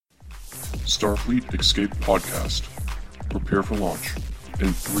Starfleet Escape Podcast. Prepare for launch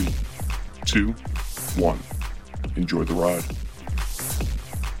in 3, 2, 1. Enjoy the ride.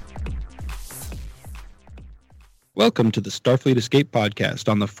 Welcome to the Starfleet Escape Podcast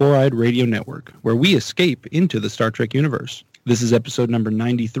on the Four-Eyed Radio Network, where we escape into the Star Trek universe. This is episode number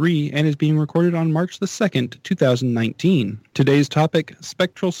 93 and is being recorded on March the 2nd, 2019. Today's topic,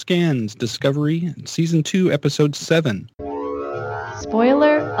 Spectral Scans, Discovery, Season 2, Episode 7.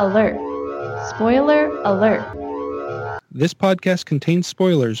 Spoiler alert. Spoiler alert. This podcast contains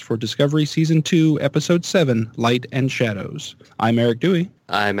spoilers for Discovery Season 2, Episode 7, Light and Shadows. I'm Eric Dewey.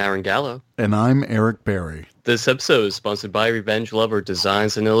 I'm Aaron Gallo. And I'm Eric Berry. This episode is sponsored by Revenge Lover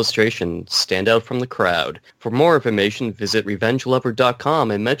Designs and Illustrations. Stand out from the crowd. For more information, visit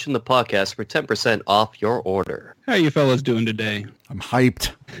RevengeLover.com and mention the podcast for 10% off your order. How are you fellas doing today? I'm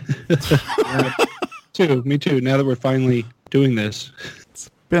hyped. Me too, now that we're finally doing this.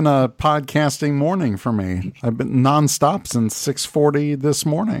 It's been a podcasting morning for me. I've been nonstop since 6:40 this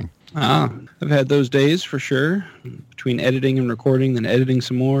morning. I've had those days for sure, between editing and recording, then editing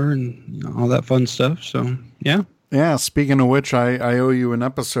some more and all that fun stuff. So, yeah. Yeah, speaking of which, I owe you an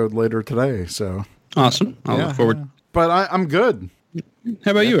episode later today. So awesome. I'll look forward. Yeah. But I'm good.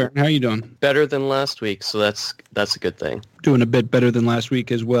 How about you, Aaron? How are you doing? Better than last week, so that's a good thing. Doing a bit better than last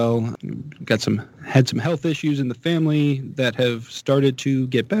week as well. Had some health issues in the family that have started to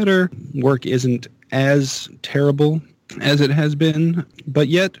get better. Work isn't as terrible as it has been, but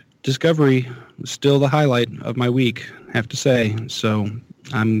yet Discovery was still the highlight of my week, I have to say. So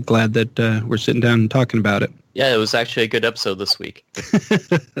I'm glad that we're sitting down and talking about it. Yeah, it was actually a good episode this week.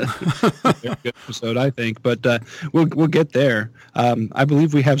 Very good episode, I think, but we'll get there. I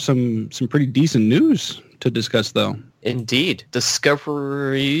believe we have some pretty decent news to discuss, though. Indeed.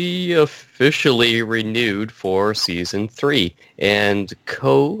 Discovery officially renewed for Season 3, and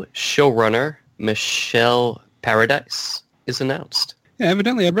co-showrunner Michelle Paradise is announced. Yeah,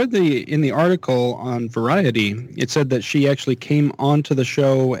 evidently, I read in the article on Variety, it said that she actually came onto the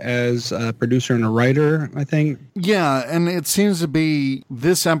show as a producer and a writer, I think. Yeah, and it seems to be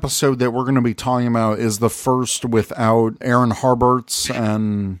this episode that we're going to be talking about is the first without Aaron Harberts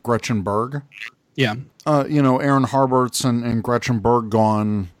and Gretchen Berg. Yeah. Aaron Harberts and Gretchen Berg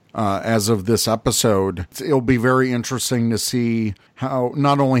gone as of this episode. It'll be very interesting to see how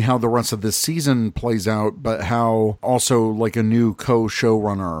not only how the rest of this season plays out, but how also like a new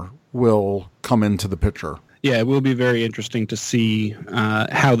co-showrunner will come into the picture. Yeah, it will be very interesting to see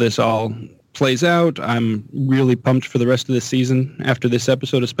how this all plays out. I'm really pumped for the rest of this season after this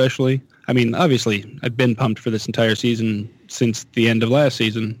episode especially. I mean, obviously, I've been pumped for this entire season since the end of last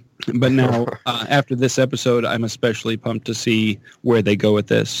season. But now, after this episode, I'm especially pumped to see where they go with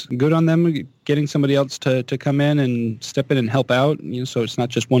this. Good on them getting somebody else to come in and step in and help out, so it's not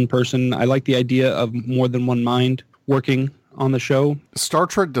just one person. I like the idea of more than one mind working on the show. Star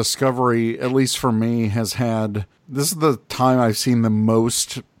Trek Discovery, at least for me, has had... This is the time I've seen the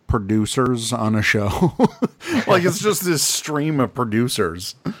most producers on a show. Like, it's just this stream of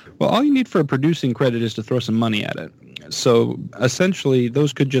producers. Well, all you need for a producing credit is to throw some money at it. So essentially,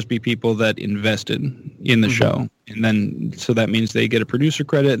 those could just be people that invested in the show. And then, so that means they get a producer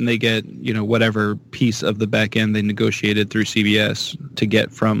credit and they get, whatever piece of the back end they negotiated through CBS to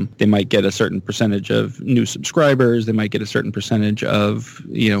get from. They might get a certain percentage of new subscribers. They might get a certain percentage of,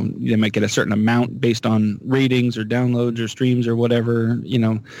 they might get a certain amount based on ratings or downloads or streams or whatever,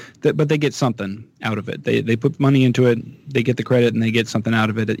 but they get something out of it. They put money into it, they get the credit, and they get something out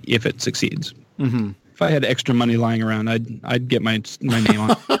of it if it succeeds. Mm-hmm. If I had extra money lying around, I'd get my name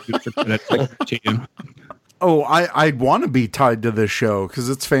on producer credit to you. Oh, I'd want to be tied to this show because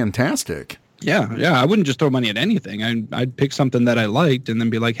it's fantastic. Yeah. I wouldn't just throw money at anything. I'd pick something that I liked and then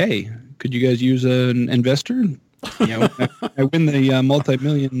be like, hey, could you guys use an investor? I win the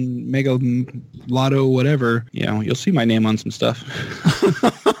multi-million mega lotto, whatever. You'll see my name on some stuff.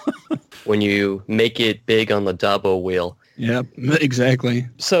 When you make it big on the Dabo wheel. Yep, exactly.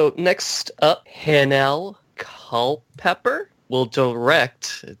 So next up, Hanel Culpepper will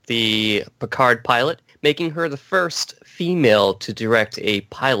direct the Picard pilot, making her the first female to direct a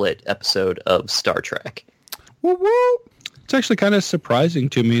pilot episode of Star Trek. Woo woo! It's actually kind of surprising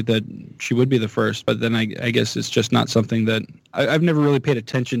to me that she would be the first, but then I guess it's just not something that... I've never really paid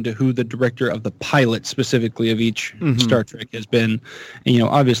attention to who the director of the pilot specifically of each Star Trek has been. And,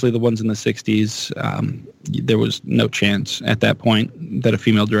 obviously the ones in the 60s, there was no chance at that point that a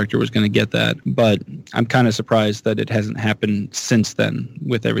female director was going to get that. But I'm kind of surprised that it hasn't happened since then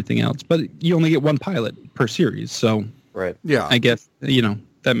with everything else. But you only get one pilot per series, so... Right. Yeah. I guess,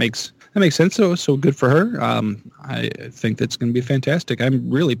 that makes That makes sense. So good for her. I think that's going to be fantastic. I'm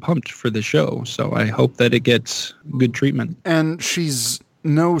really pumped for the show, so I hope that it gets good treatment. And she's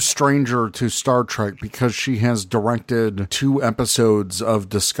no stranger to Star Trek because she has directed 2 episodes of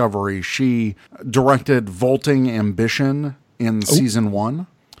Discovery. She directed Vaulting Ambition in season 1.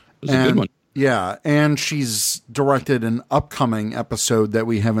 It was a good one. Yeah, and she's directed an upcoming episode that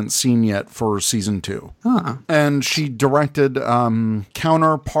we haven't seen yet for season 2. Huh. And she directed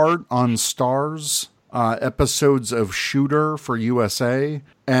Counterpart on Stars, episodes of Shooter for USA,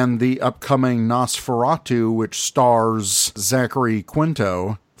 and the upcoming Nosferatu, which stars Zachary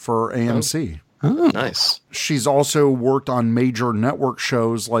Quinto for AMC. Oh. Nice. She's also worked on major network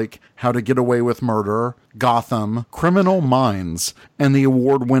shows like How to Get Away with Murder, Gotham, Criminal Minds, and the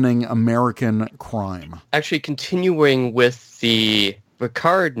award-winning American Crime. Actually, continuing with the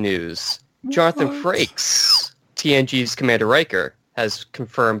Picard news, Jonathan Frakes, TNG's Commander Riker, has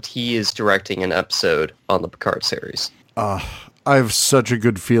confirmed he is directing an episode on the Picard series. I have such a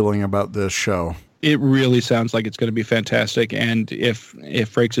good feeling about this show. It really sounds like it's going to be fantastic, and if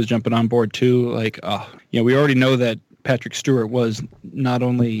Frakes is jumping on board too, we already know that Patrick Stewart was not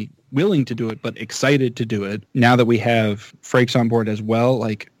only willing to do it, but excited to do it. Now that we have Frakes on board as well,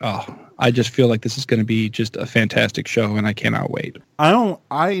 I just feel like this is going to be just a fantastic show, and I cannot wait.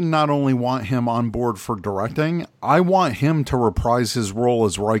 I not only want him on board for directing, I want him to reprise his role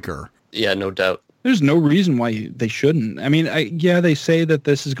as Riker. Yeah, no doubt. There's no reason why they shouldn't. I mean, they say that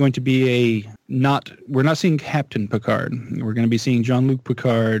this is going to be we're not seeing Captain Picard. We're going to be seeing Jean-Luc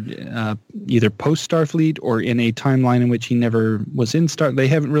Picard either post-Starfleet or in a timeline in which he never was in Starfleet. They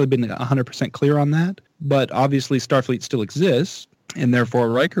haven't really been 100% clear on that. But obviously Starfleet still exists, and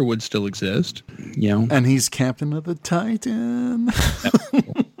therefore Riker would still exist. And he's captain of the Titan.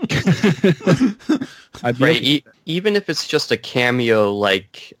 Right. Even if it's just a cameo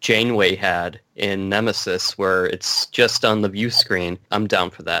like Janeway had in Nemesis, where it's just on the view screen, I'm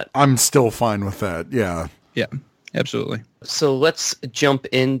down for that. I'm still fine with that, yeah. Yeah, absolutely. So let's jump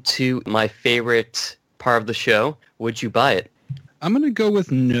into my favorite part of the show. Would you buy it? I'm going to go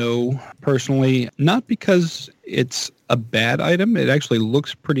with no, personally. Not because it's a bad item. It actually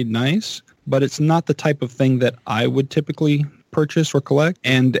looks pretty nice, but it's not the type of thing that I would typically purchase or collect.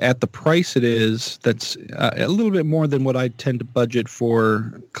 And at the price it is, that's a little bit more than what I tend to budget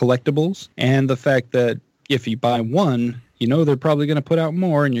for collectibles. And the fact that if you buy one, they're probably going to put out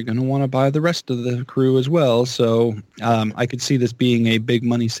more, and you're going to want to buy the rest of the crew as well. So I could see this being a big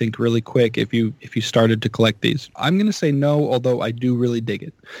money sink really quick if you started to collect these. I'm going to say no, although I do really dig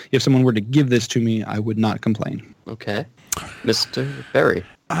it. If someone were to give this to me, I would not complain. Okay. Mr. Berry.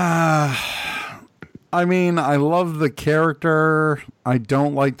 I mean, I love the character. I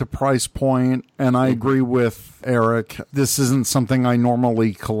don't like the price point, and I agree with Eric. This isn't something I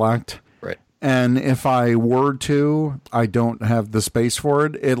normally collect. Right. And if I were to, I don't have the space for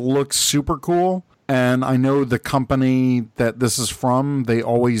it. It looks super cool, and I know the company that this is from, they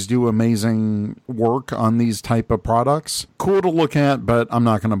always do amazing work on these type of products. Cool to look at, but I'm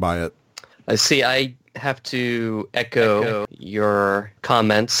not going to buy it. I see. I have to echo your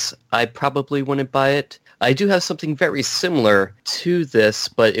comments. I probably wouldn't buy it. I do have something very similar to this,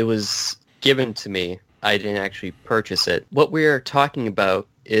 but it was given to me. I didn't actually purchase it. What we're talking about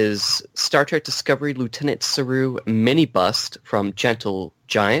is Star Trek Discovery Lieutenant Saru mini bust from Gentle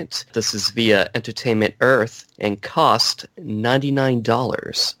Giant. This is via Entertainment Earth and cost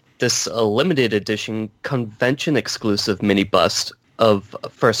 $99. This limited edition convention exclusive mini bust of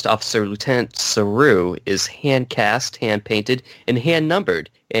First Officer Lieutenant Saru is hand-cast, hand-painted, and hand-numbered,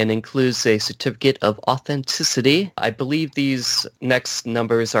 and includes a certificate of authenticity. I believe these next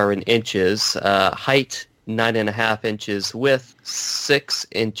numbers are in inches. Height, 9.5 inches. Width, 6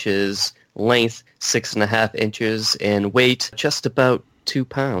 inches. Length, 6.5 inches. And weight, just about 2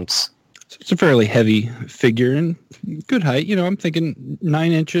 pounds. So it's a fairly heavy figure and good height. I'm thinking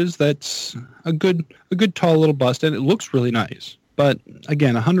 9 inches. That's a good tall little bust, and it looks really nice. But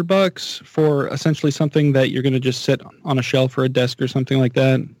again, $100 for essentially something that you're going to just sit on a shelf or a desk or something like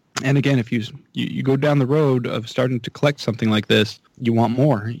that. And again, if you go down the road of starting to collect something like this, you want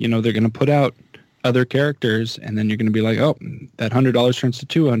more. They're going to put out other characters, and then you're going to be like, oh, that $100 turns to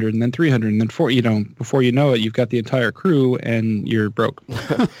 $200, and then $300, and then $400. Before you know it, you've got the entire crew, and you're broke.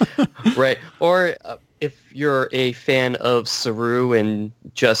 Right. Or if you're a fan of Saru and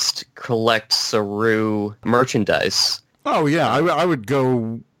just collect Saru merchandise. Oh, yeah. I would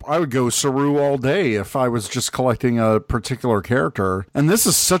go I would go Saru all day if I was just collecting a particular character. And this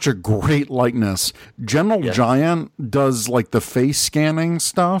is such a great likeness. General Giant does like the face scanning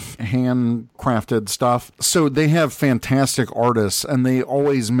stuff, handcrafted stuff. So they have fantastic artists and they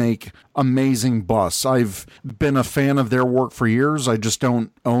always make amazing busts. I've been a fan of their work for years. I just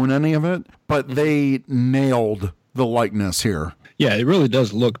don't own any of it, but they nailed the likeness here. Yeah, it really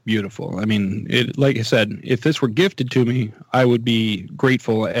does look beautiful. I mean, like I said, if this were gifted to me, I would be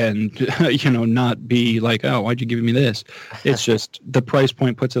grateful and, not be like, oh, why'd you give me this? It's just the price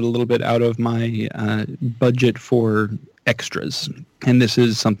point puts it a little bit out of my budget for extras. And this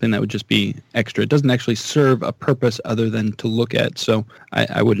is something that would just be extra. It doesn't actually serve a purpose other than to look at. So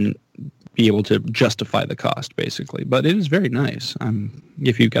I wouldn't be able to justify the cost, basically. But it is very nice.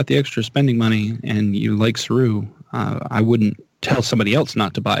 If you've got the extra spending money and you like Saru, I wouldn't tell somebody else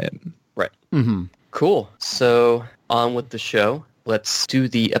not to buy it. Right. Mm-hmm. Cool. So on with the show. Let's do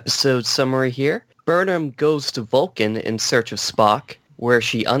the episode summary here. Burnham goes to Vulcan in search of Spock, where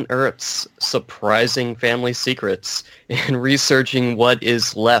she unearths surprising family secrets. In researching what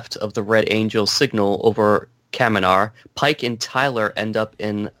is left of the Red Angel signal over Kaminar, Pike and Tyler end up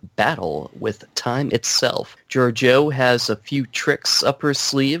in battle with time itself. Georgiou has a few tricks up her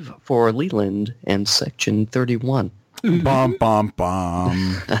sleeve for Leland and Section 31. Bum, bum,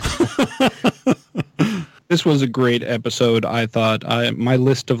 bum. This was a great episode, I thought. My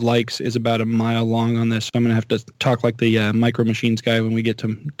list of likes is about a mile long on this, so I'm going to have to talk like the Micro Machines guy when we get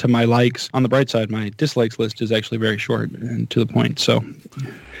to my likes. On the bright side, my dislikes list is actually very short and to the point, so...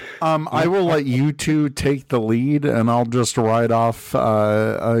 I will let you two take the lead, and I'll just write off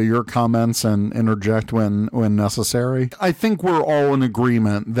your comments and interject when necessary. I think we're all in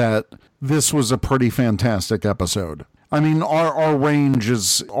agreement that this was a pretty fantastic episode. I mean, our range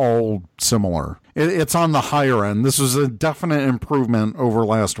is all similar. It's on the higher end. This was a definite improvement over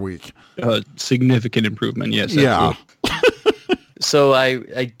last week. Significant improvement, yes. Yeah. So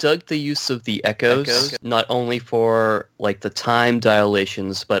I dug the use of the echoes, not only for like the time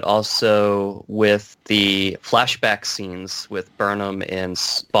dilations, but also with the flashback scenes with Burnham and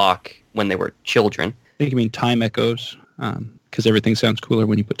Spock when they were children. I think you mean time echoes, because everything sounds cooler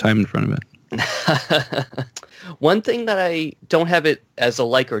when you put time in front of it. One thing that I don't have it as a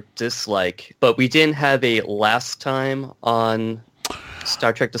like or dislike, but we didn't have a last time on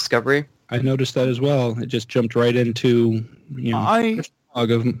Star Trek Discovery. I noticed that as well. It just jumped right into the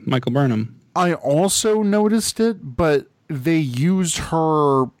log of Michael Burnham. I also noticed it, but they used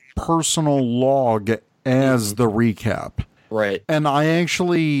her personal log as the recap. Right. And I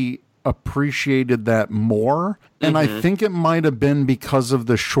actually appreciated that more. And I think it might have been because of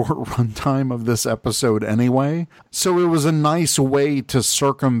the short runtime of this episode anyway. So it was a nice way to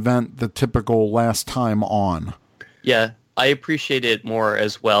circumvent the typical last time on. Yeah, I appreciate it more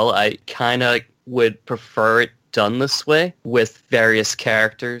as well. I kind of would prefer it done this way with various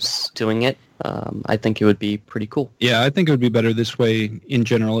characters doing it. I think it would be pretty cool. Yeah, I think it would be better this way in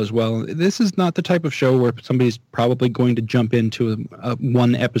general as well. This is not the type of show where somebody's probably going to jump into a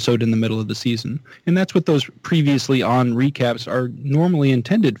one episode in the middle of the season. And that's what those previously on recaps are normally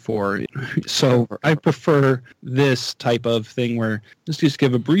intended for. So I prefer this type of thing where let's just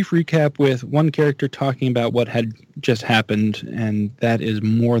give a brief recap with one character talking about what had just happened, and that is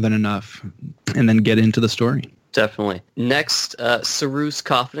more than enough, and then get into the story. Definitely. Next, Saru's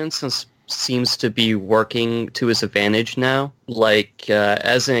confidence seems to be working to his advantage now. Like,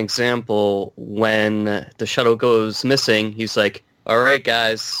 as an example, when the shuttle goes missing, he's like, all right,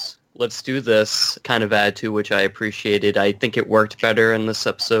 guys, let's do this kind of attitude, which I appreciated. I think it worked better in this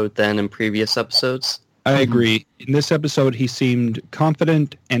episode than in previous episodes. I agree. In this episode, he seemed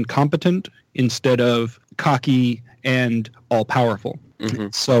confident and competent instead of cocky and all-powerful.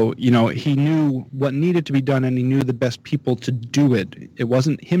 So, he knew what needed to be done and he knew the best people to do it. It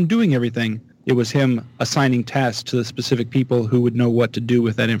wasn't him doing everything. It was him assigning tasks to the specific people who would know what to do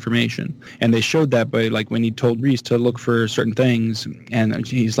with that information. And they showed that by, like, when he told Reese to look for certain things, and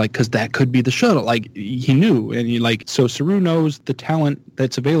he's like, because that could be the shuttle. Like, he knew. And so Saru knows the talent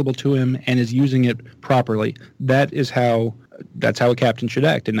that's available to him and is using it properly. That's how a captain should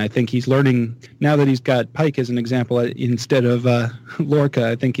act. And I think he's learning, now that he's got Pike as an example instead of Lorca,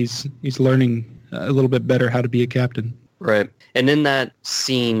 I think he's learning a little bit better how to be a captain. Right. And in that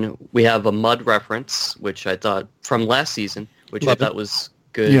scene, we have a mud reference, which I thought from last season, which I thought was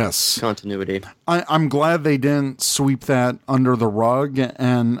good continuity. I'm glad they didn't sweep that under the rug,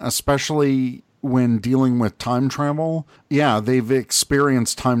 and especially when dealing with time travel. Yeah, they've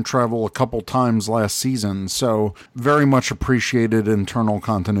experienced time travel a couple times last season, so very much appreciated internal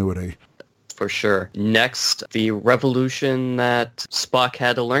continuity. for sure. Next, the revolution that Spock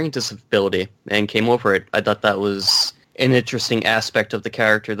had a learning disability and came over it. I thought that was an interesting aspect of the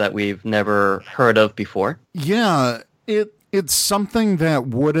character that we've never heard of before. Yeah, it's something that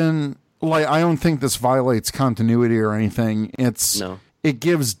wouldn't, like, I don't think this violates continuity or anything. It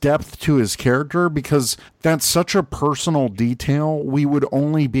gives depth to his character because that's such a personal detail. We would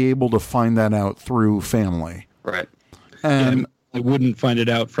only be able to find that out through family. Right. And I wouldn't find it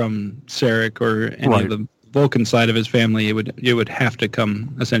out from Sarek or any of the Vulcan side of his family. It would have to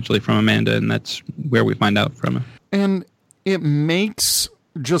come essentially from Amanda, and that's where we find out from it. And it makes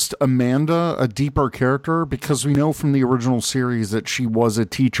just Amanda a deeper character because we know from the original series that she was a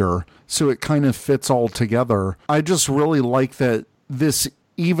teacher, so it kind of fits all together. I just really like that this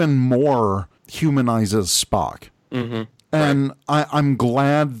even more humanizes Spock. Mm-hmm. And I'm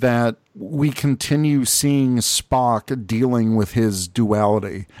glad that we continue seeing Spock dealing with his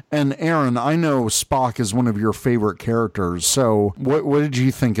duality. And Aaron, I know Spock is one of your favorite characters, so what did you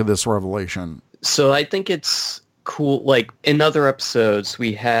think of this revelation? So I think it's cool. Like, in other episodes,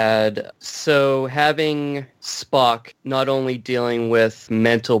 we had, so having Spock not only dealing with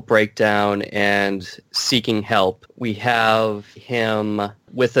mental breakdown and seeking help, we have him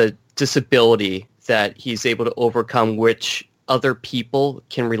with a disability that he's able to overcome, which other people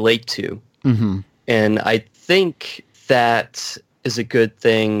can relate to. Mm-hmm. And I think that is a good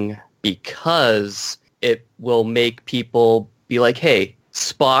thing because it will make people be like, hey,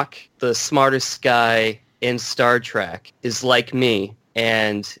 Spock, the smartest guy in Star Trek, is like me,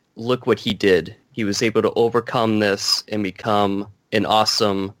 and look what he did. He was able to overcome this and become an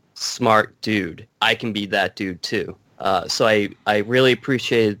awesome, smart dude. I can be that dude too. So I really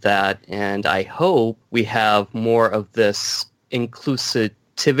appreciated that, and I hope we have more of this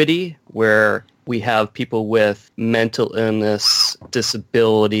inclusivity where we have people with mental illness,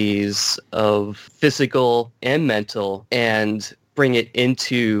 disabilities of physical and mental, and bring it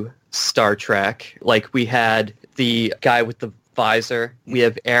into Star Trek. Like, we had the guy with the visor. We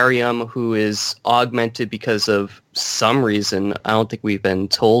have Arium, who is augmented because of some reason. I don't think we've been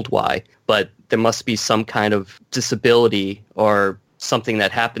told why, but there must be some kind of disability or something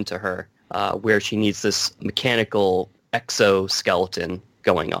that happened to her where she needs this mechanical exoskeleton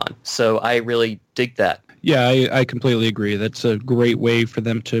going on. So I really dig that. Yeah, I completely agree. That's a great way for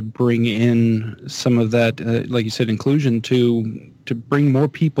them to bring in some of that, like you said, inclusion to bring more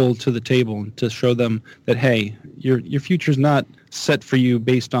people to the table, to show them that, hey, your future's not set for you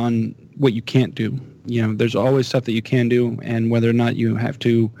based on what you can't do. You know, there's always stuff that you can do, and whether or not you have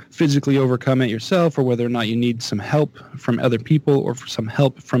to physically overcome it yourself, or whether or not you need some help from other people or some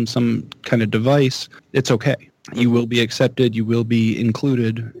help from some kind of device, it's okay. You will be accepted, you will be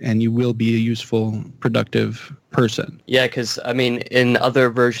included, and you will be a useful, productive person. Yeah, because, I mean, in other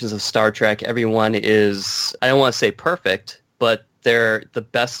versions of Star Trek, everyone is, I don't want to say perfect, but they're the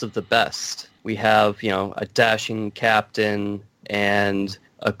best of the best. We have, you know, a dashing captain and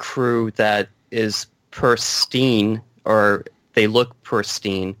a crew that is pristine, or they look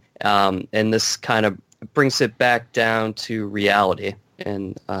pristine, and this kind of brings it back down to reality,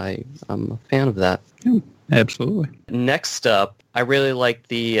 and I'm a fan of that. Yeah, absolutely. Next up, I really like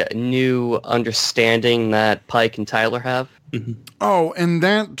the new understanding that Pike and Tyler have. Mm-hmm. Oh, and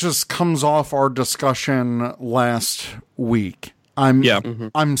that just comes off our discussion last week.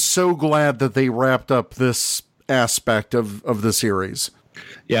 I'm so glad that they wrapped up this aspect of the series.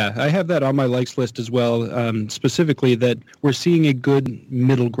 Yeah, I have that on my likes list as well, specifically that we're seeing a good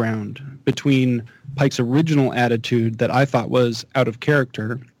middle ground between Pike's original attitude that I thought was out of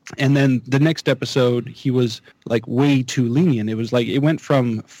character, and then the next episode, he was like way too lenient. It was like it went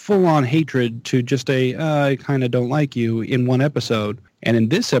from full-on hatred to just I kind of don't like you in one episode. And in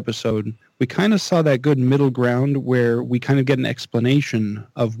this episode, we kind of saw that good middle ground where we kind of get an explanation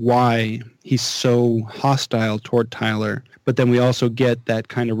of why he's so hostile toward Tyler. But then we also get that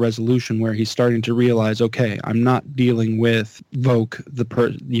kind of resolution where he's starting to realize, okay, I'm not dealing with Voke.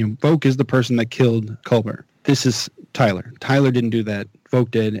 Voke is the person that killed Culber. This is Tyler. Tyler didn't do that.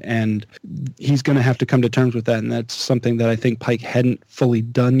 Voke did, and he's going to have to come to terms with that, and that's something that I think Pike hadn't fully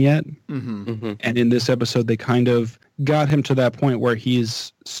done yet. Mm-hmm. Mm-hmm. And in this episode, they kind of got him to that point where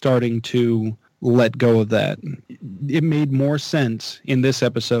he's starting to let go of that. It made more sense in this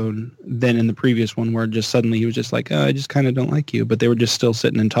episode than in the previous one, where just suddenly he was just like, I just kind of don't like you. But they were just still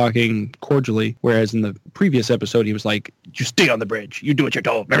sitting and talking cordially. Whereas in the previous episode, he was like, you stay on the bridge. You do what you're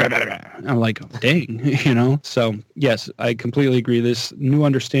told. I'm like, oh, dang, you know? So yes, I completely agree. This new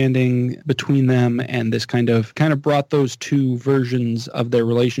understanding between them and this kind of brought those two versions of their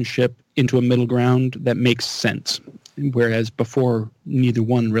relationship into a middle ground that makes sense. whereas before neither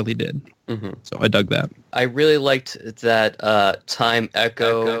one really did. Mm-hmm. So I dug that. I really liked that time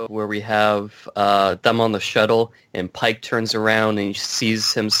echo where we have them on the shuttle and Pike turns around and he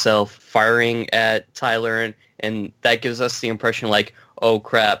sees himself firing at Tyler and that gives us the impression like, oh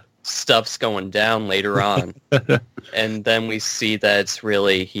crap, stuff's going down later on. And then we see that it's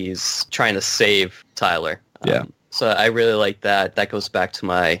really he's trying to save Tyler. Yeah. So I really like that. That goes back to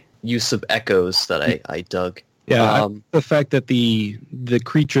my use of echoes that I dug. Yeah, the fact that the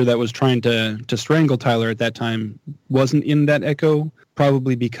creature that was trying to strangle Tyler at that time wasn't in that echo,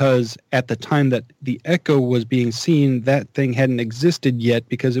 probably because at the time that the echo was being seen, that thing hadn't existed yet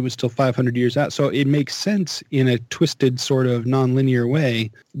because it was still 500 years out. So it makes sense in a twisted sort of nonlinear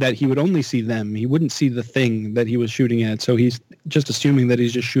way that he would only see them. He wouldn't see the thing that he was shooting at. So he's just assuming that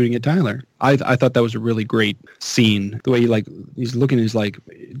he's just shooting at Tyler. I thought that was a really great scene. The way he's looking, he's like,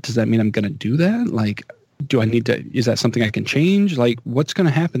 does that mean I'm going to do that? Like, do I need to, is that something I can change? Like, what's going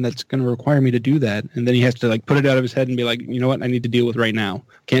to happen that's going to require me to do that? And then he has to like put it out of his head and be like, you know what, I need to deal with right now.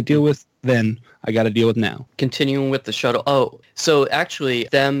 Can't deal with then, I got to deal with now. Continuing with the shuttle. Oh, so actually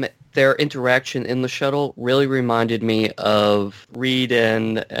their interaction in the shuttle really reminded me of Reed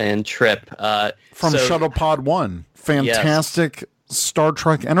and Trip. From Shuttle Pod 1. Fantastic. Yes. Star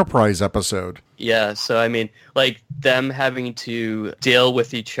Trek Enterprise episode. Yeah, so I mean, like them having to deal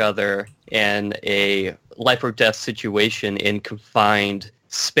with each other in a life or death situation in confined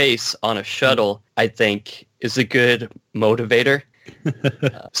space on a shuttle, I think is a good motivator.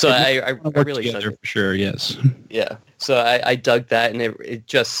 So I really dug it. For sure, yes. Yeah, so I dug that, and it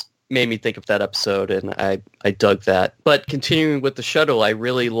just made me think of that episode, and I dug that. But continuing with the shuttle, I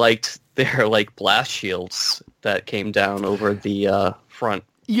really liked their like blast shields that came down over the front.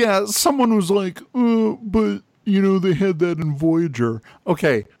 Yeah, someone was like, but, you know, they had that in Voyager.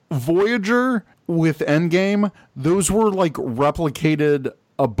 Okay, Voyager with Endgame, those were like replicated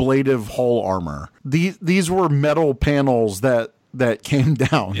ablative hull armor. These were metal panels that came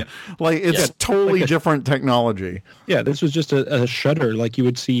down. Yeah. Like, it's totally different technology. Yeah, this was just a shutter like you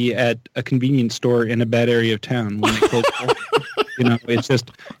would see at a convenience store in a bad area of town when they close. You know,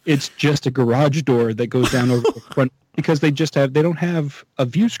 it's just a garage door that goes down over the front because they don't have a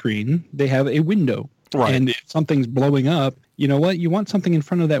view screen. They have a window. Right. And if something's blowing up, you know what? You want something in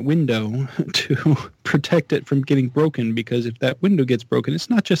front of that window to protect it from getting broken, because if that window gets broken, it's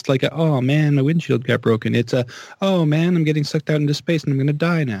not just like oh man, my windshield got broken. It's oh man, I'm getting sucked out into space and I'm going to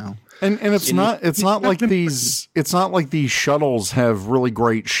die now. And it's not like these shuttles have really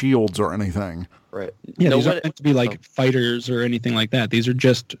great shields or anything. Right. Yeah, these aren't meant to be like fighters or anything like that. These are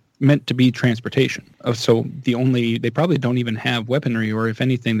just meant to be transportation. So they probably don't even have weaponry, or if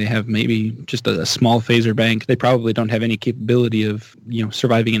anything, they have maybe just a small phaser bank. They probably don't have any capability of,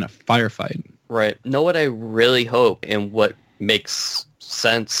 surviving in a firefight. Right. Know what I really hope and what makes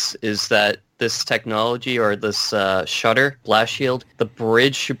sense is that this technology or this shutter, blast shield, the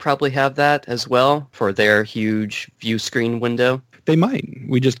bridge should probably have that as well for their huge view screen window. They might.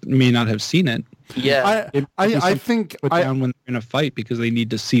 We just may not have seen it. Yeah. I think put down when they're in a fight because they need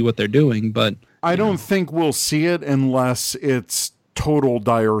to see what they're doing, but I don't think we'll see it unless it's total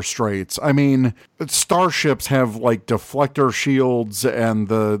dire straits. I mean, starships have like deflector shields and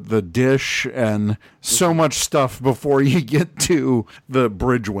the dish and so much stuff before you get to the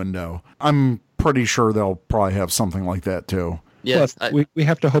bridge window. I'm pretty sure they'll probably have something like that too. Yeah, plus, we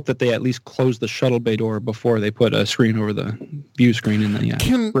have to hope that they at least close the shuttle bay door before they put a screen over the view screen in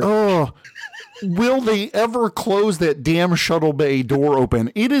the will they ever close that damn shuttle bay door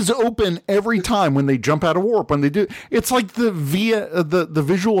open? It is open every time when they jump out of warp. When they do, it's like the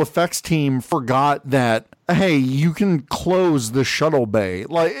visual effects team forgot that, hey, you can close the shuttle bay.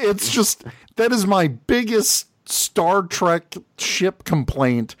 Like, it's just, that is my biggest Star Trek ship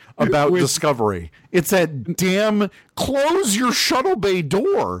complaint about Discovery. It's that damn close your shuttle bay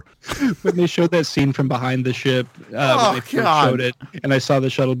door. When they showed that scene from behind the ship, when they first showed it, and I saw the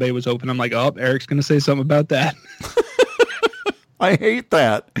shuttle bay was open, I'm like, oh, Eric's going to say something about that. I hate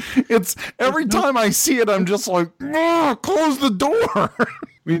that. It's every time I see it, I'm just like, close the door.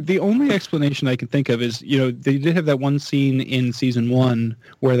 I mean, the only explanation I can think of is, they did have that one scene in season 1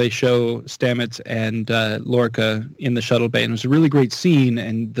 where they show Stamets and Lorca in the shuttle bay, and it was a really great scene,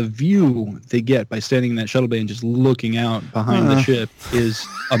 and the view they get by standing in that shuttle bay and just looking out behind the ship is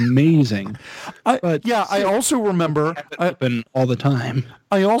amazing. I also remember happen all the time.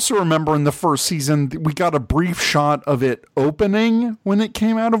 I also remember in the first season we got a brief shot of it opening when it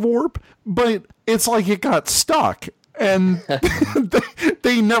came out of warp, but it's like it got stuck. And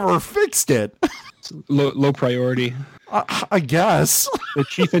they never fixed it. Low priority. I guess. The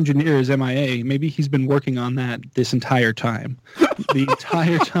chief engineer is MIA. Maybe he's been working on that this entire time. The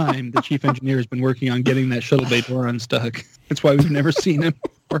entire time, the chief engineer has been working on getting that shuttle bay door unstuck. That's why we've never seen him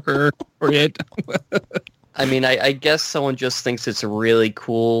or her or it. I mean, I guess someone just thinks it's really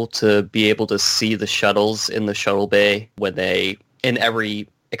cool to be able to see the shuttles in the shuttle bay when in every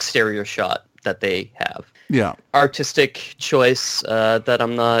exterior shot that they have. Yeah. Artistic choice that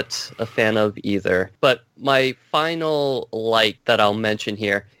I'm not a fan of either. But my final light that I'll mention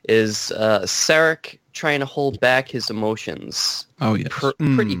here is Sarek trying to hold back his emotions. Oh, yes.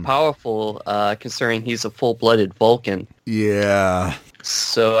 Pretty powerful considering he's a full-blooded Vulcan. Yeah.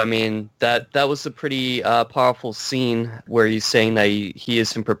 So, I mean, that was a pretty powerful scene where he's saying that he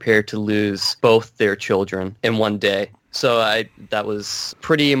isn't prepared to lose both their children in one day. So that was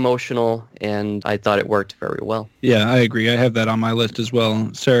pretty emotional, and I thought it worked very well. Yeah, I agree. I have that on my list as well.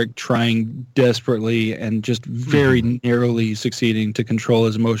 Sarek trying desperately and just very narrowly succeeding to control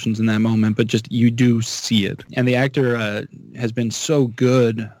his emotions in that moment, but just you do see it. And the actor has been so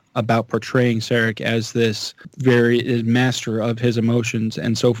good about portraying Sarek as this very master of his emotions.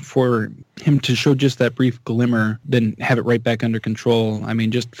 And so for him to show just that brief glimmer, then have it right back under control, I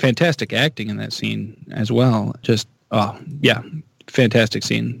mean, just fantastic acting in that scene as well. Just, yeah, fantastic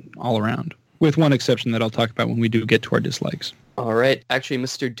scene all around. With one exception that I'll talk about when we do get to our dislikes. All right. Actually,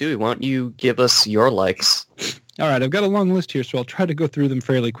 Mr. Dewey, why don't you give us your likes? All right, I've got a long list here, so I'll try to go through them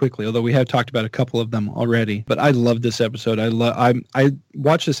fairly quickly, although we have talked about a couple of them already. But I love this episode. I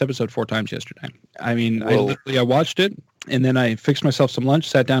watched this episode 4 times yesterday. I mean, I watched it, and then I fixed myself some lunch,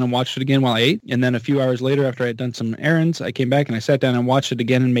 sat down and watched it again while I ate. And then a few hours later, after I had done some errands, I came back and I sat down and watched it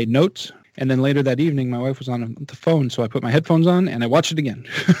again and made notes. And then later that evening, my wife was on the phone, so I put my headphones on and I watched it again.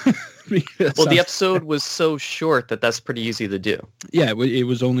 Well, the episode was so short that's pretty easy to do. Yeah, it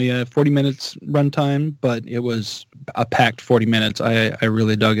was only 40 minutes runtime, but it was a packed 40 minutes. I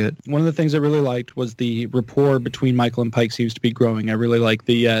really dug it. One of the things I really liked was the rapport between Michael and Pike seems to be growing. I really like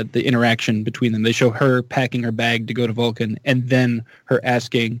the interaction between them. They show her packing her bag to go to Vulcan, and then her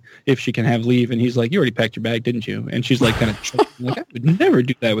asking if she can have leave, and he's like, "You already packed your bag, didn't you?" And she's like, kind of like, "I would never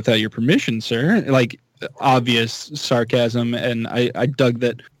do that without your permission, sir." Like, obvious sarcasm, and I dug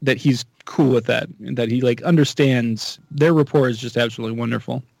that he's cool with that he like understands. Their rapport is just absolutely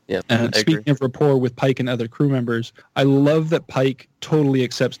wonderful. Yeah. Speaking of rapport with Pike and other crew members, I love that Pike totally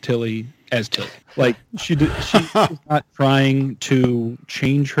accepts Tilly as Tilly. Like, she is not trying to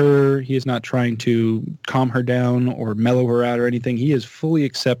change her. He is not trying to calm her down or mellow her out or anything. He is fully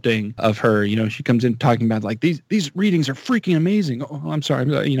accepting of her. You know, she comes in talking about, like, these readings are freaking amazing. Oh, I'm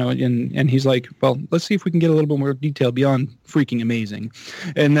sorry. You know, and he's like, well, let's see if we can get a little bit more detail beyond freaking amazing.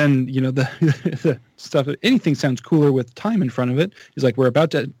 And then, you know, the stuff, anything sounds cooler with time in front of it. He's like, we're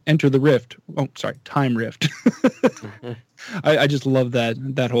about to enter the rift. Oh, sorry, time rift. I just love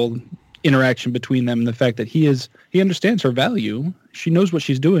that whole interaction between them, and the fact that he understands her value. She knows what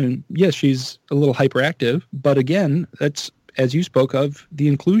she's doing. Yes, she's a little hyperactive, but again, that's, as you spoke of, the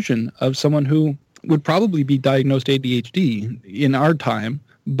inclusion of someone who would probably be diagnosed ADHD in our time,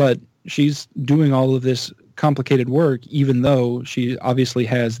 but she's doing all of this complicated work, even though she obviously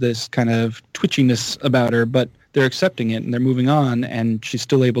has this kind of twitchiness about her, but they're accepting it and they're moving on, and she's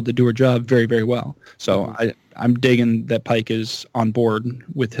still able to do her job very, very well. So I'm digging that Pike is on board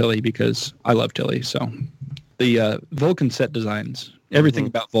with Tilly, because I love Tilly. So the Vulcan set designs, everything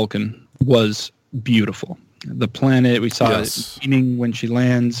about Vulcan was beautiful. The planet, we saw it beginning when she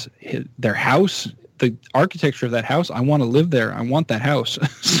lands, their house, the architecture of that house. I want to live there. I want that house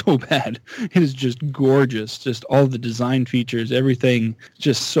so bad. It is just gorgeous. Just all the design features, everything,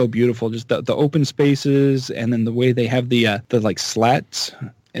 just so beautiful. Just the open spaces, and then the way they have the like slats.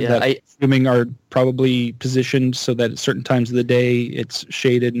 That assuming are probably positioned so that at certain times of the day it's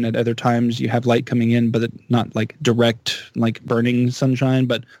shaded, and at other times you have light coming in, but not like direct, like burning sunshine,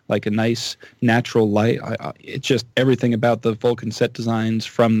 but like a nice natural light. It's just everything about the Vulcan set designs,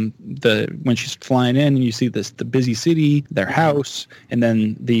 from when she's flying in and you see the busy city, their house, and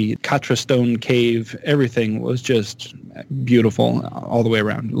then the Katra stone cave. Everything was just beautiful all the way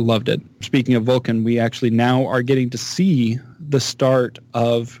around. Loved it. Speaking of Vulcan, we actually now are getting to see the start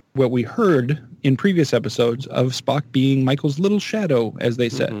of what we heard in previous episodes of Spock being Michael's little shadow, as they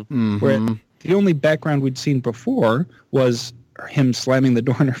said. Where the only background we'd seen before was him slamming the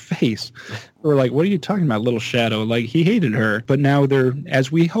door in her face. We're like, what are you talking about, little shadow? Like, he hated her. But now they're,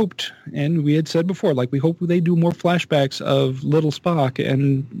 as we hoped, and we had said before, like, we hope they do more flashbacks of little Spock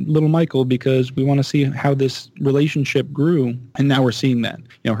and little Michael, because we want to see how this relationship grew. And now we're seeing that.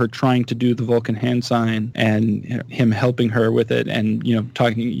 You know, her trying to do the Vulcan hand sign, and him helping her with it, and, you know,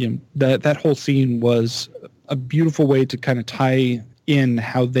 talking, you know, that whole scene was a beautiful way to kind of tie in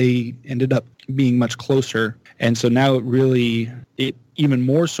how they ended up being much closer. And so now it even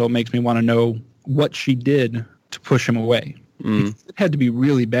more so makes me want to know what she did to push him away. It had to be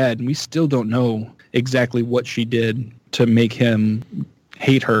really bad, and we still don't know exactly what she did to make him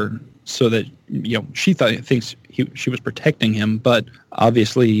hate her, so that, you know, she thinks she was protecting him, but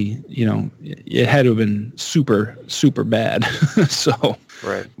obviously, you know, it had to have been super, super bad. So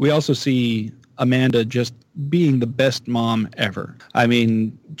Right. we also see Amanda just being the best mom ever. I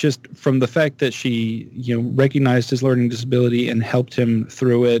mean, just from the fact that she, you know, recognized his learning disability and helped him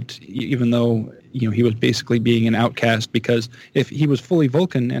through it, even though, you know, he was basically being an outcast, because if he was fully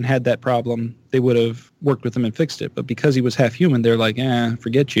Vulcan and had that problem, they would have worked with him and fixed it. But because he was half human, they're like,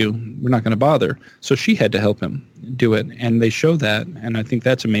 forget you. We're not going to bother. So she had to help him do it. And they show that. And I think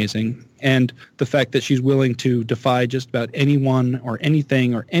that's amazing. And the fact that she's willing to defy just about anyone or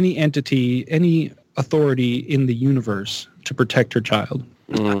anything or any entity, any authority in the universe to protect her child.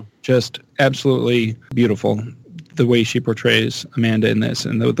 Just absolutely beautiful, the way she portrays Amanda in this,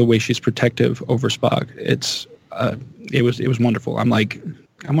 and the way she's protective over Spock. It was wonderful. I'm like,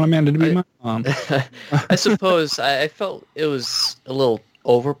 I want Amanda to be my mom. I suppose I felt it was a little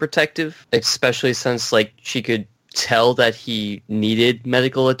overprotective, especially since, like, she could tell that he needed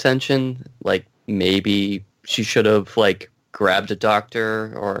medical attention. Like, maybe she should have, like, grabbed a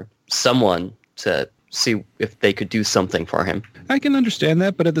doctor or someone to see if they could do something for him. I can understand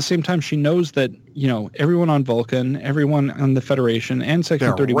that, but at the same time, she knows that, you know, everyone on Vulcan, everyone on the Federation, and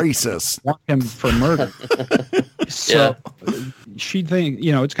Section 31 racist. want him for murder. So she thinks,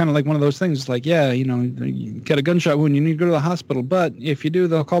 you know, it's kind of like one of those things, like, yeah, you know, you get a gunshot wound, you need to go to the hospital, but if you do,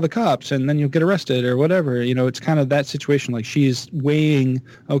 they'll call the cops, and then you'll get arrested or whatever. You know, it's kind of that situation. Like, she's weighing,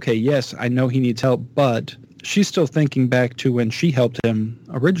 okay, yes, I know he needs help, but she's still thinking back to when she helped him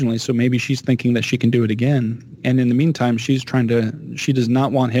originally, so maybe she's thinking that she can do it again. And in the meantime, she does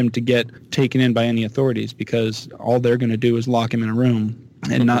not want him to get taken in by any authorities, because all they're going to do is lock him in a room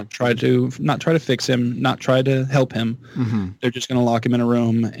and not try to fix him, not try to help him. They're just going to lock him in a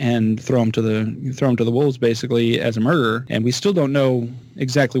room and throw him to the wolves, basically, as a murderer. And we still don't know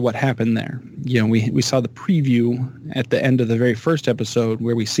exactly what happened there. You know, we saw the preview at the end of the very first episode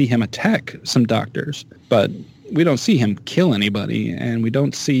where we see him attack some doctors, but we don't see him kill anybody, and we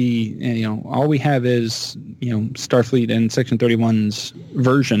don't see, you know, all we have is, you know, Starfleet and Section 31's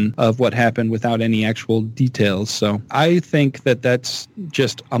version of what happened without any actual details. So I think that that's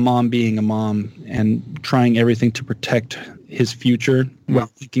just a mom being a mom and trying everything to protect his future while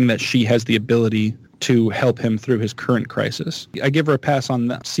thinking that she has the ability to help him through his current crisis. I give her a pass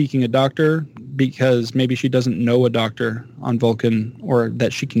on seeking a doctor, because maybe she doesn't know a doctor on Vulcan, or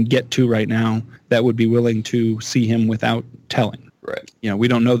that she can get to right now, that would be willing to see him without telling. Right. You know, we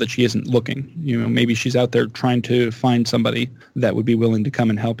don't know that she isn't looking. You know, maybe she's out there trying to find somebody that would be willing to come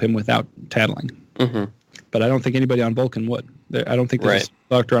and help him without tattling. But I don't think anybody on Vulcan would. I don't think there's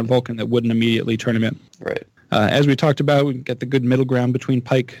a doctor on Vulcan that wouldn't immediately turn him in. Right. As we talked about, we got the good middle ground between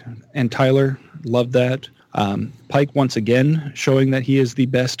Pike and Tyler. Loved that. Pike once again showing that he is the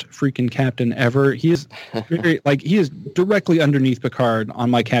best freaking captain ever. He is he is directly underneath Picard on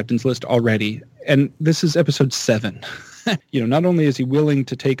my captain's list already. And this is episode 7. You know, not only is he willing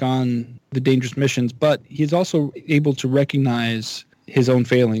to take on the dangerous missions, but he's also able to recognize his own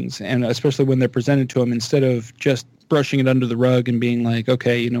failings, and especially when they're presented to him, instead of just brushing it under the rug and being like,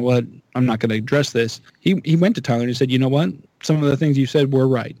 okay, you know what, I'm not going to address this. He went to Tyler and he said, you know what, some of the things you said were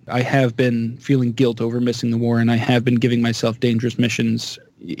right. I have been feeling guilt over missing the war, and I have been giving myself dangerous missions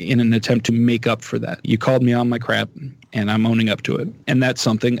in an attempt to make up for that. You called me on my crap, and I'm owning up to it. And that's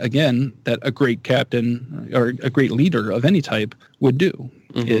something, again, that a great captain or a great leader of any type would do.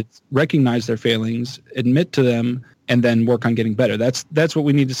 It's recognize their failings, admit to them, and then work on getting better. That's what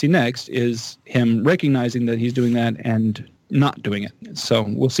we need to see next, is him recognizing that he's doing that and not doing it. So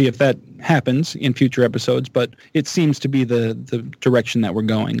we'll see if that happens in future episodes, but it seems to be the direction that we're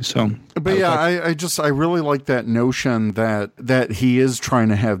going. So, but yeah, I really like that notion that he is trying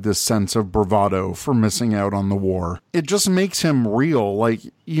to have this sense of bravado for missing out on the war. It just makes him real. Like,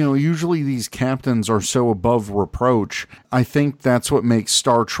 you know, usually these captains are so above reproach. I think that's what makes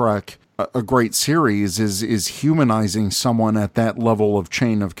Star Trek a great series, is humanizing someone at that level of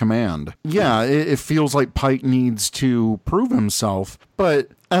chain of command. Yeah, it feels like Pike needs to prove himself, but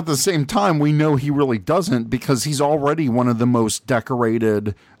at the same time, we know he really doesn't, because he's already one of the most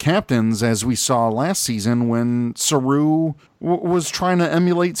decorated captains, as we saw last season when Saru was trying to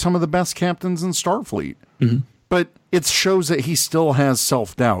emulate some of the best captains in Starfleet. But it shows that he still has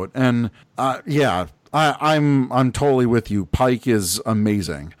self-doubt, and I'm totally with you. Pike is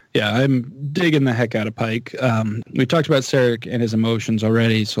amazing. Yeah, I'm digging the heck out of Pike. We talked about Sarek and his emotions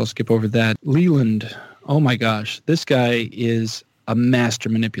already, so I'll skip over that. Leland, oh my gosh, this guy is a master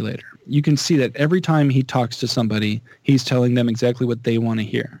manipulator. You can see that every time he talks to somebody, he's telling them exactly what they want to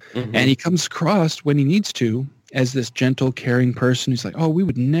hear. Mm-hmm. And he comes across, when he needs to, as this gentle, caring person. He's like, oh, we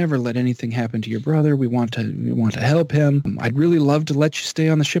would never let anything happen to your brother. We want to help him. I'd really love to let you stay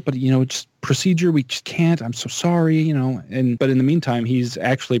on the ship, but, just procedure, we just can't. I'm so sorry, but in the meantime, he's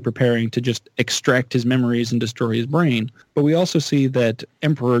actually preparing to just extract his memories and destroy his brain. But we also see that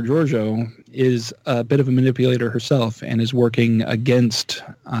Emperor Giorgio is a bit of a manipulator herself and is working against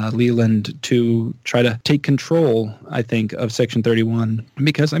Leland to try to take control, I think, of Section 31.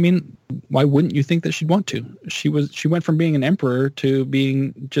 Because, why wouldn't you think that she'd want to? She went from being an emperor to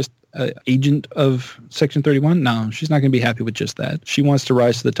being just an agent of Section 31. No, she's not going to be happy with just that. She wants to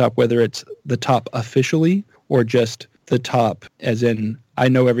rise to the top, whether it's the top officially or just the top as in, I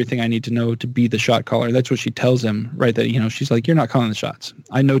know everything I need to know to be the shot caller. That's what she tells him, right? That, she's like, you're not calling the shots.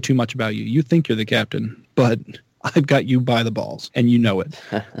 I know too much about you. You think you're the captain, but I've got you by the balls, and you know it.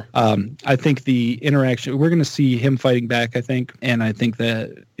 I think the interaction, we're going to see him fighting back, I think, and I think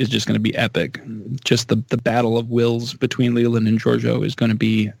that is just going to be epic. Just the battle of wills between Leland and Giorgio is going to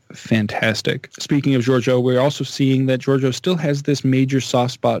be fantastic. Speaking of Giorgio, we're also seeing that Giorgio still has this major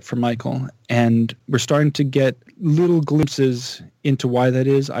soft spot for Michael, and we're starting to get little glimpses into why that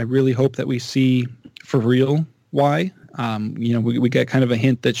is. I really hope that we see for real why. We get kind of a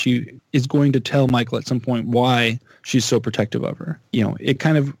hint that she is going to tell Michael at some point why she's so protective of her. It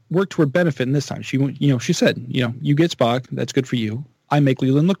kind of worked to her benefit in this time. She said, you get Spock, that's good for you. I make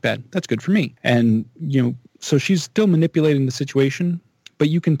Leland look bad, that's good for me. And, so she's still manipulating the situation, but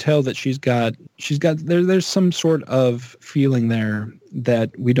you can tell that there's some sort of feeling there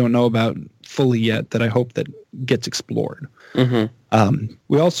that we don't know about fully yet that I hope that gets explored. Mm-hmm.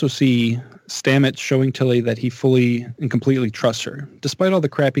 We also see Stamets showing Tilly that he fully and completely trusts her, despite all the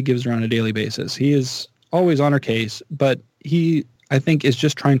crap he gives her on a daily basis. He is always on her case, but he, I think, is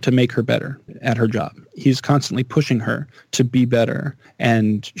just trying to make her better at her job. He's constantly pushing her to be better,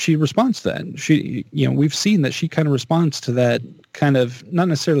 and she responds to that. We've seen that she kind of responds to that kind of, not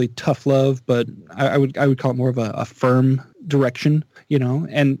necessarily tough love, but I would call it more of a firm direction, and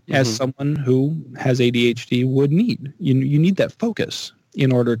mm-hmm. as someone who has ADHD would need, you need that focus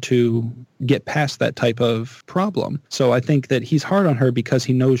in order to get past that type of problem. So I think that he's hard on her because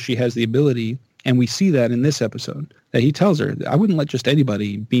he knows she has the ability, and we see that in this episode, that he tells her, I wouldn't let just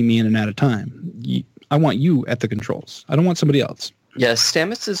anybody beam me in and out of time. I want you at the controls. I don't want somebody else. Yeah,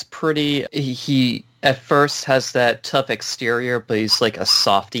 Stamets is pretty, he at first has that tough exterior, but he's like a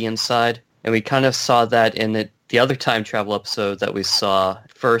softie inside. And we kind of saw that in the other time travel episode that we saw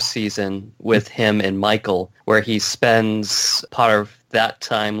first season with him and Michael, where he spends part of that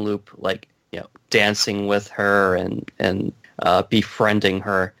time loop dancing with her and befriending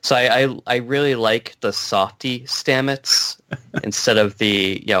her. So I really like the softy Stamets instead of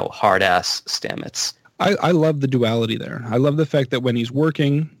the hard ass Stamets. I love the duality there. I love the fact that when he's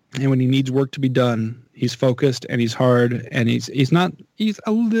working and when he needs work to be done, he's focused and he's hard and he's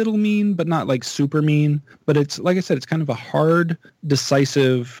a little mean, but not like super mean. But it's, like I said, it's kind of a hard,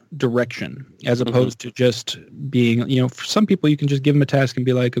 decisive direction as opposed mm-hmm. to just being, for some people you can just give him a task and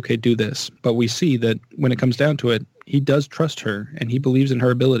be like, okay, do this. But we see that when it comes down to it, he does trust her and he believes in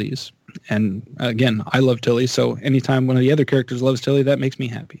her abilities. And again, I love Tilly, so anytime one of the other characters loves Tilly, that makes me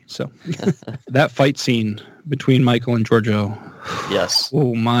happy. So that fight scene between Michael and Giorgio. Yes.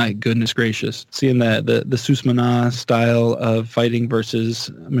 Oh my goodness gracious. Seeing the Susmana style of fighting versus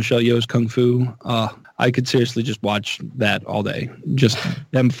Michelle Yeoh's Kung Fu, I could seriously just watch that all day. Just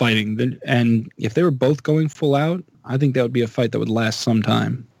them fighting. And if they were both going full out, I think that would be a fight that would last some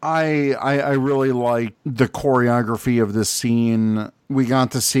time. I really like the choreography of this scene. We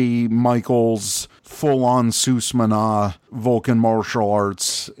got to see Michael's full-on Susmana Vulcan martial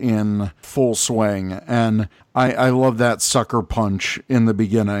arts in full swing. And I love that sucker punch in the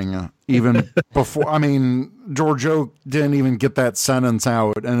beginning. Even before, Giorgio didn't even get that sentence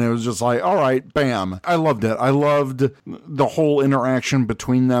out, and it was just like, all right, bam. I loved it. I loved the whole interaction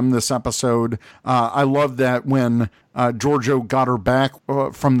between them this episode. I loved that when Giorgio got her back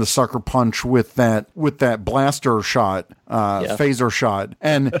from the sucker punch with that blaster shot, phaser shot,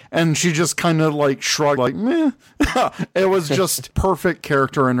 and she just kind of like shrugged, like meh, It was just perfect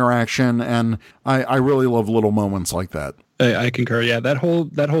character interaction, and I really love little moments like that. I concur. Yeah, that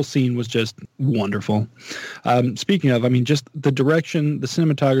whole scene was just wonderful. Speaking of, I mean, just the direction, the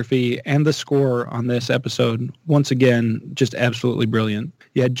cinematography, and the score on this episode, once again, just absolutely brilliant.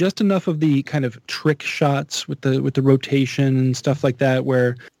 Yeah, just enough of the kind of trick shots with the rotation and stuff like that,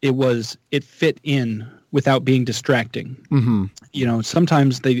 where it fit in without being distracting. Mm-hmm. You know,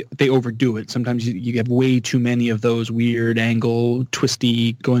 sometimes they overdo it. Sometimes you have way too many of those weird angle,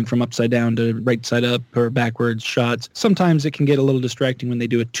 twisty, going from upside down to right side up or backwards shots. Sometimes it can get a little distracting when they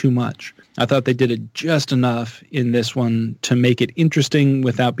do it too much. I thought they did it just enough in this one to make it interesting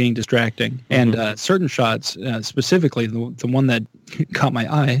without being distracting. Mm-hmm. And certain shots, specifically the one that caught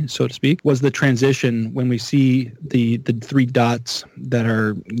my eye, so to speak, was the transition when we see the three dots that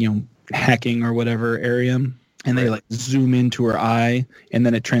are, hacking or whatever area, and they like zoom into her eye, and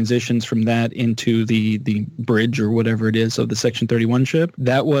then it transitions from that into the bridge or whatever it is of the Section 31 ship.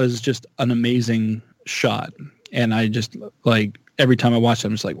 That was just an amazing shot, and I just like every time I watch it,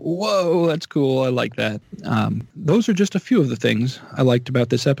 I'm just like, whoa, that's cool. I like that. Those are just a few of the things I liked about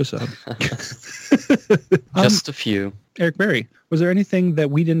this episode. Just a few. Eric Berry, was there anything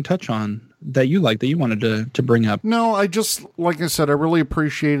that we didn't touch on that you liked, that you wanted to bring up? No, like I said, I really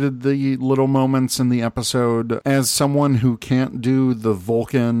appreciated the little moments in the episode. As someone who can't do the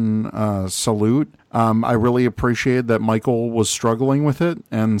Vulcan salute, I really appreciated that Michael was struggling with it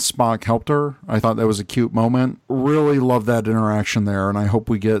and Spock helped her. I thought that was a cute moment. Really love that interaction there, and I hope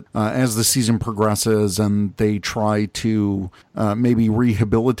we get, as the season progresses and they try to maybe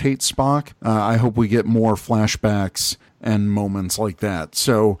rehabilitate Spock, I hope we get more flashbacks and moments like that.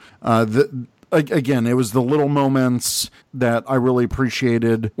 So again, it was the little moments that I really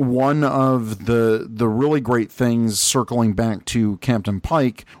appreciated. One of the really great things, circling back to Captain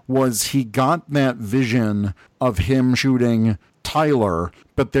Pike, was he got that vision of him shooting Tyler,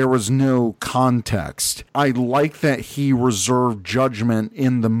 but there was no context. I like that he reserved judgment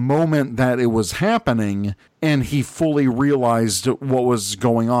in the moment that it was happening, and he fully realized what was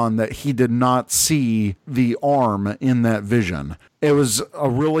going on, that he did not see the arm in that vision. It was a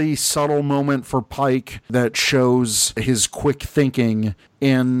really subtle moment for Pike that shows his quick thinking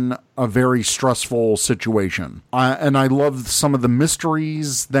in a very stressful situation. And I loved some of the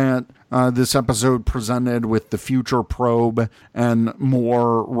mysteries that this episode presented with the future probe and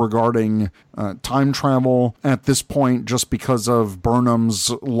more regarding time travel. At this point, just because of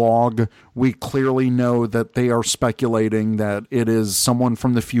Burnham's log, we clearly know that they are speculating that it is someone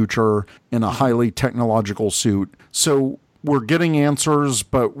from the future in a highly technological suit. So we're getting answers,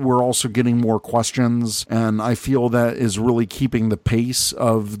 but we're also getting more questions, and I feel that is really keeping the pace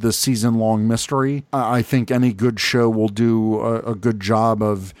of the season-long mystery. I think any good show will do a good job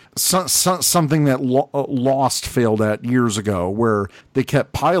of something that Lost failed at years ago, where they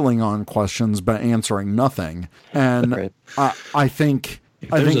kept piling on questions but answering nothing. And right. I think... If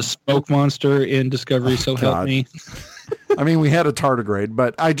there's a smoke monster in Discovery, so help God. me. I mean, we had a tardigrade,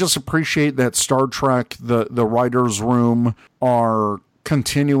 but I just appreciate that Star Trek, the writer's room, are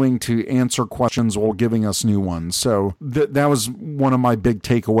continuing to answer questions while giving us new ones. So that was one of my big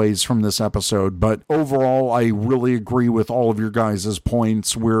takeaways from this episode. But overall, I really agree with all of your guys'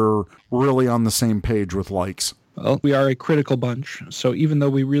 points. We're really on the same page with likes. Well, we are a critical bunch, so even though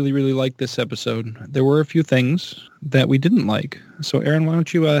we really, really liked this episode, there were a few things that we didn't like. So, Aaron, why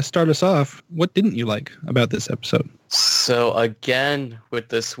don't you start us off? What didn't you like about this episode? So, again, with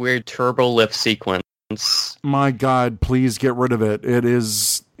this weird turbo lift sequence. My God, please get rid of it. It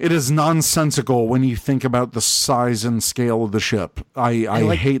is nonsensical when you think about the size and scale of the ship.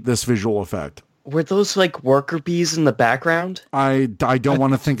 I hate this visual effect. Were those like worker bees in the background? I don't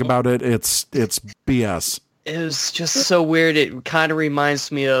want to think about it. It's BS. It was just so weird. It kind of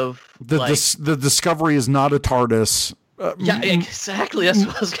reminds me of the Discovery is not a TARDIS. Yeah, exactly. That's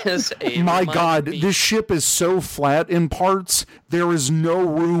what I was going to say. My God, this ship is so flat in parts. There is no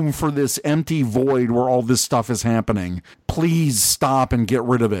room for this empty void where all this stuff is happening. Please stop and get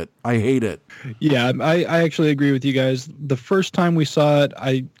rid of it. I hate it. Yeah, I actually agree with you guys. The first time we saw it,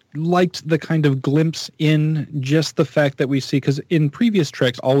 I liked the kind of glimpse in just the fact that we see, because in previous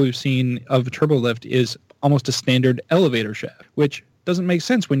Treks, all we've seen of Turbolift is almost a standard elevator shaft, which doesn't make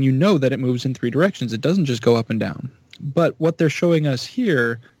sense when you know that it moves in three directions. It doesn't just go up and down. But what they're showing us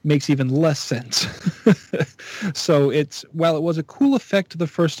here makes even less sense. So while it was a cool effect the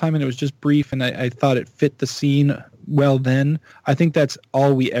first time and it was just brief and I thought it fit the scene well then, I think that's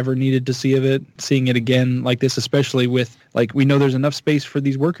all we ever needed to see of it. Seeing it again like this, especially with, like, we know there's enough space for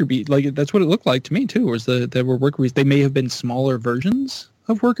these worker bees. Like, that's what it looked like to me too, was there were worker bees. They may have been smaller versions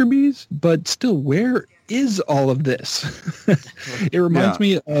of worker bees, but still, where is all of this? It reminds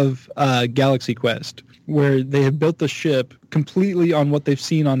me of Galaxy Quest, where they have built the ship completely on what they've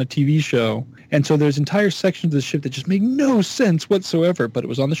seen on a TV show. And so there's entire sections of the ship that just make no sense whatsoever, but it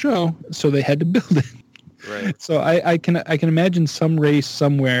was on the show, so they had to build it. Right. So I can imagine some race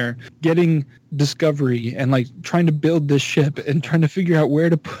somewhere getting Discovery and like trying to build this ship and trying to figure out where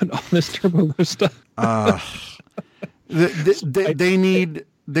to put all this turbo stuff. They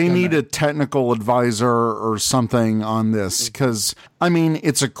need a technical advisor or something on this, because, I mean,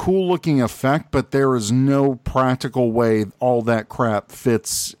 it's a cool-looking effect, but there is no practical way all that crap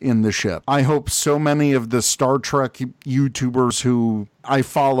fits in the ship. I hope so many of the Star Trek YouTubers who I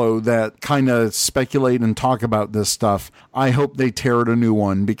follow that kind of speculate and talk about this stuff, I hope they tear it a new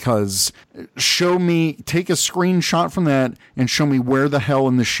one, because take a screenshot from that and show me where the hell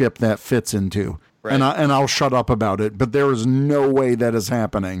in the ship that fits into. Right. And I'll shut up about it, but there is no way that is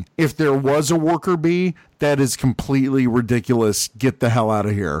happening. If there was a worker bee, that is completely ridiculous. Get the hell out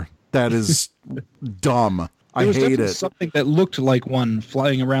of here. That is dumb. I hate it. Something that looked like one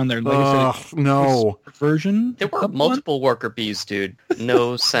flying around there. Like I said, no. Version? There were multiple worker bees, dude.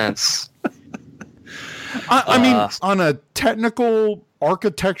 No sense. I mean, on a technical,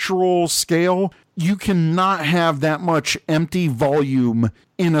 architectural scale, you cannot have that much empty volume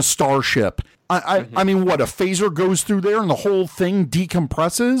in a starship. I mean, what, a phaser goes through there and the whole thing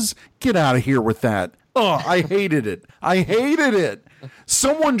decompresses? Get out of here with that. Oh, I hated it. I hated it.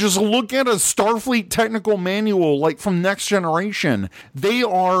 Someone just look at a Starfleet technical manual, like from Next Generation. They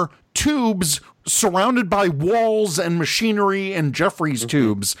are tubes surrounded by walls and machinery and Jeffries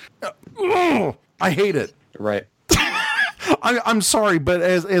tubes. I hate it. Right. I'm sorry, but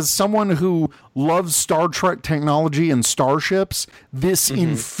as someone who loves Star Trek technology and starships, this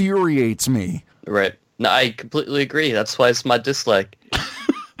infuriates me. Right. No, I completely agree. That's why it's my dislike.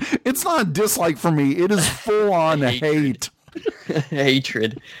 It's not a dislike for me. It is full on hate.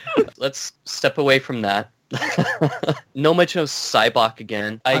 Hatred. Let's step away from that. No mention of Cybok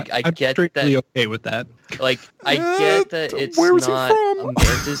again. I get that. I'm okay with that. Like, I get that it's not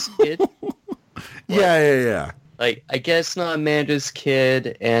Amanda's kid. Yeah. Like, I guess not Amanda's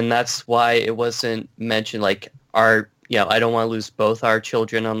kid, and that's why it wasn't mentioned, like, I don't want to lose both our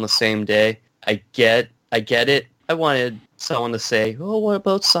children on the same day. I get it. I wanted someone to say, oh, what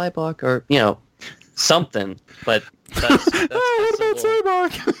about Cybok? Or, something. But that's what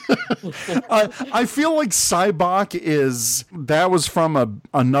about Cybok? I feel like Cybok that was from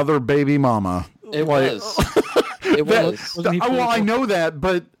another baby mama. It was. It was. Well, I know that,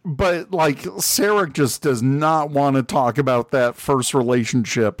 but like Sarek just does not want to talk about that first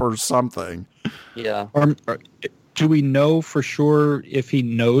relationship or something. Yeah. Do we know for sure if he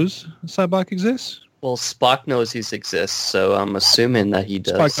knows Cybok exists? Well, Spock knows he exists, so I'm assuming that he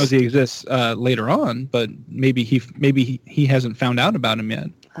does. Spock knows he exists later on, but maybe he hasn't found out about him yet.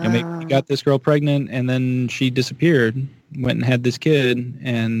 Maybe he got this girl pregnant, and then she disappeared, went and had this kid,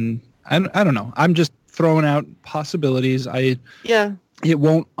 and I don't know. I'm just throwing out possibilities. It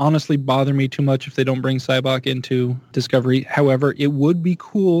won't honestly bother me too much if they don't bring Cybok into Discovery. However, it would be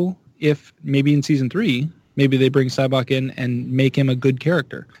cool if maybe in season 3, maybe they bring Cybok in and make him a good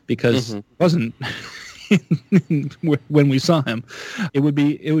character, because it wasn't when we saw him. It would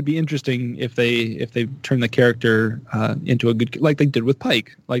be interesting if they turn the character into a good, like they did with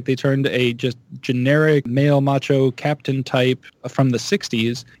Pike. Like they turned a just generic male macho captain type from the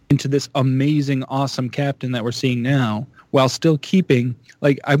 60s into this amazing, awesome captain that we're seeing now, while still keeping,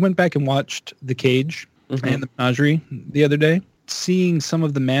 like, I went back and watched The Cage and The Menagerie the other day, seeing some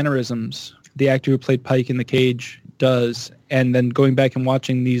of the mannerisms the actor who played Pike in The Cage does, and then going back and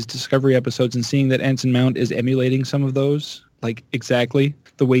watching these Discovery episodes and seeing that Anson Mount is emulating some of those, like exactly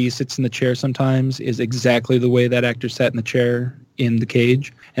the way he sits in the chair sometimes is exactly the way that actor sat in the chair in The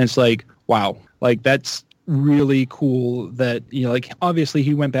Cage. And it's like, wow, like that's really cool that, like obviously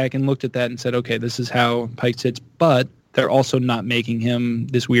he went back and looked at that and said, okay, this is how Pike sits, but they're also not making him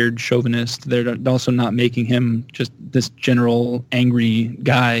this weird chauvinist. They're also not making him just this general angry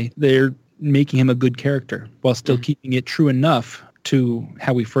guy. They're making him a good character while still keeping it true enough to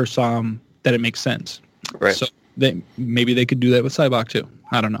how we first saw him that it makes sense. Right. So maybe they could do that with Cybok too.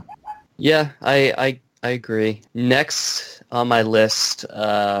 I don't know. Yeah, I agree. Next on my list,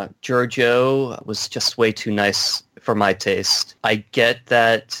 Giorgio was just way too nice for my taste. I get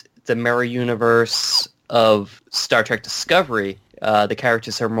that the mirror universe of Star Trek Discovery, the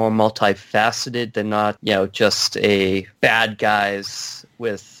characters are more multifaceted. They're not, just a bad guys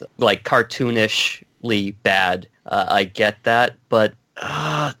with like cartoonishly bad. I get that, but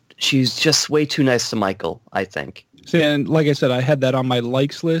she's just way too nice to Michael, I think. See, and like I said, I had that on my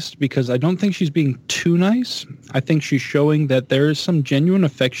likes list because I don't think she's being too nice. I think she's showing that there is some genuine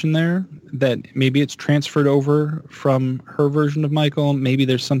affection there, that maybe it's transferred over from her version of Michael. Maybe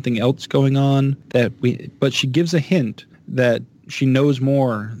there's something else going on but she gives a hint that she knows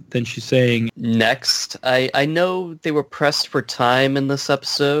more than she's saying. Next, I know they were pressed for time in this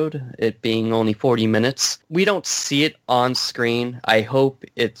episode, it being only 40 minutes. We don't see it on screen. I hope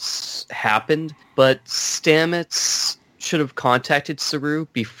it's happened, but Stamets should have contacted Saru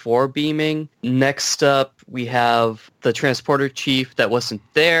before beaming. Next up, we have the transporter chief that wasn't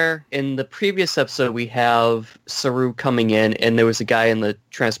there. In the previous episode, we have Saru coming in, and there was a guy in the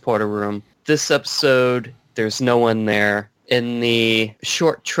transporter room. This episode, there's no one there. In the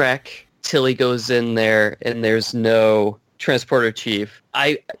short trek, Tilly goes in there, and there's no transporter chief.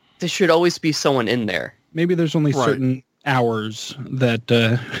 There should always be someone in there. Maybe there's only certain hours that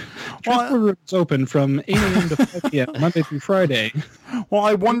transporter room's open from 8 a.m. to 5 p.m. Monday through Friday. Well,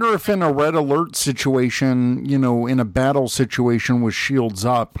 I wonder if in a red alert situation, in a battle situation with shields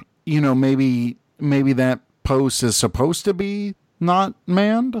up, maybe that post is supposed to be not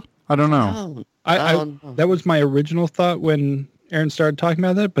manned. I don't know. That was my original thought when Aaron started talking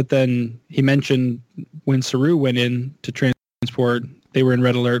about that, but then he mentioned when Saru went in to transport, they were in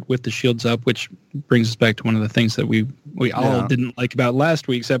red alert with the shields up, which brings us back to one of the things that we all didn't like about last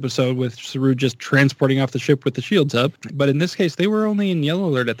week's episode with Saru just transporting off the ship with the shields up. But in this case, they were only in yellow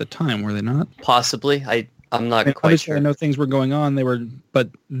alert at the time, were they not? Possibly. I'm not quite sure. I know things were going on. But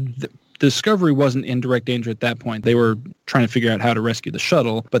Discovery wasn't in direct danger at that point. They were trying to figure out how to rescue the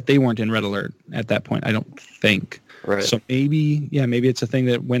shuttle, but they weren't in red alert at that point, I don't think. Right. So maybe it's a thing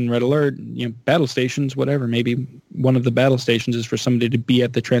that when red alert, battle stations, whatever, maybe one of the battle stations is for somebody to be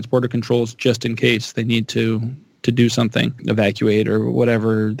at the transporter controls just in case they need to do something, evacuate or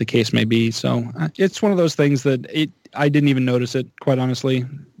whatever the case may be. So it's one of those things that I didn't even notice it, quite honestly,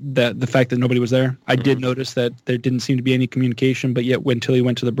 that the fact that nobody was there. I did notice that there didn't seem to be any communication, but yet when Tilly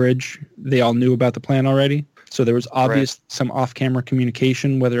went to the bridge, they all knew about the plan already. So there was some off-camera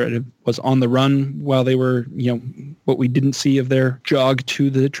communication, whether it was on the run while they were, what we didn't see of their jog to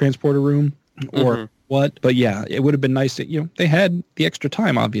the transporter room or what. But yeah, it would have been nice that, they had the extra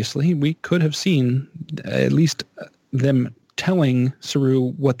time, obviously. We could have seen at least them telling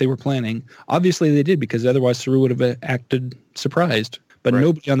Saru what they were planning. Obviously they did, because otherwise Saru would have acted surprised. But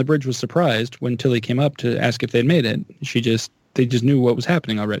nobody on the bridge was surprised when Tilly came up to ask if they'd made it. They just knew what was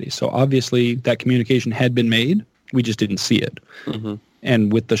happening already. So obviously that communication had been made. We just didn't see it. Mm-hmm.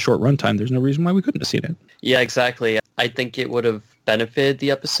 And with the short runtime, there's no reason why we couldn't have seen it. Yeah, exactly. I think it would have benefited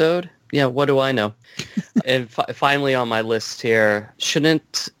the episode. Yeah, what do I know? And finally on my list here,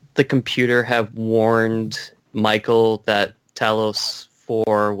 shouldn't the computer have warned Michael that Talos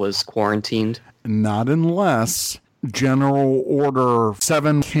 4 was quarantined? Not unless General Order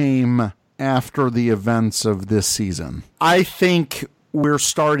 7 came after the events of this season. I think we're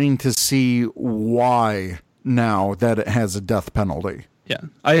starting to see why now that it has a death penalty. Yeah,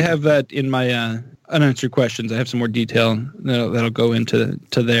 I have that in my unanswered questions. I have some more detail that'll go into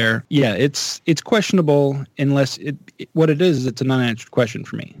there. Yeah, it's questionable unless what it is, it's an unanswered question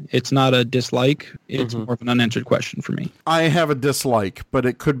for me. It's not a dislike. It's more of an unanswered question for me. I have a dislike, but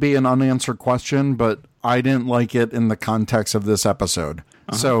it could be an unanswered question, but I didn't like it in the context of this episode.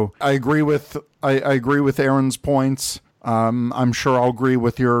 So I agree with Aaron's points. I'm sure I'll agree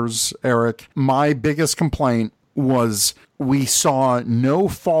with yours, Eric. My biggest complaint was we saw no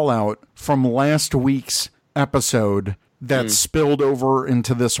fallout from last week's episode that spilled over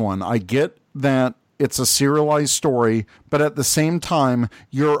into this one. I get that it's a serialized story, but at the same time,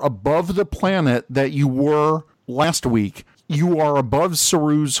 you're above the planet that you were last week. You are above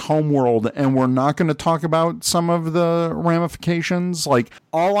Saru's homeworld, and we're not going to talk about some of the ramifications. Like,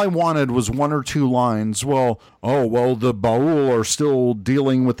 all I wanted was one or two lines. The Baul are still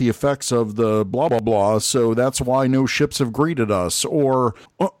dealing with the effects of the blah, blah, blah, so that's why no ships have greeted us, or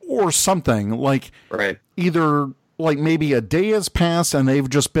something. Like, either like maybe a day has passed and they've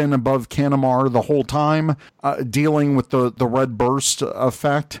just been above Canamar the whole time, dealing with the red burst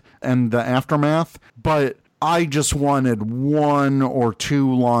effect and the aftermath. But I just wanted one or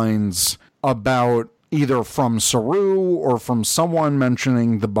two lines about either from Saru or from someone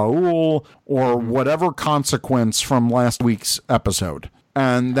mentioning the Baul or whatever consequence from last week's episode.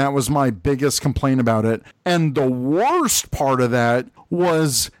 And that was my biggest complaint about it. And the worst part of that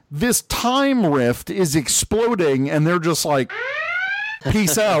was this time rift is exploding and they're just like,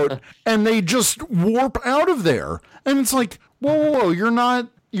 peace out. And they just warp out of there. And it's like, whoa, you're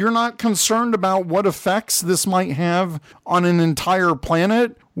not concerned about what effects this might have on an entire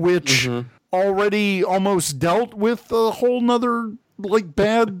planet, which already almost dealt with a whole nother like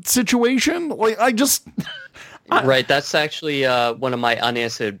bad situation? Like Right, that's actually one of my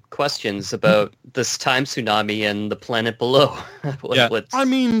unanswered questions about this time tsunami and the planet below. I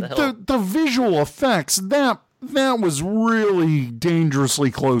mean, the visual effects, that was really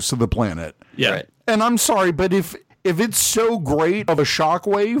dangerously close to the planet. Yeah. Right. And I'm sorry, but if it's so great of a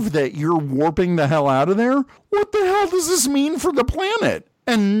shockwave that you're warping the hell out of there, what the hell does this mean for the planet?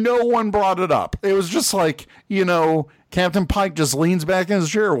 And no one brought it up. It was just like, Captain Pike just leans back in his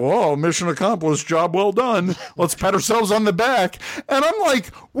chair. Whoa, mission accomplished, job well done. Let's pat ourselves on the back. And I'm like,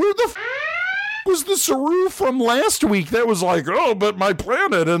 where the was the Saru from last week that was like, oh, but my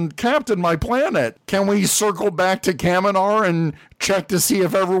planet and Captain, my planet. Can we circle back to Kaminar and check to see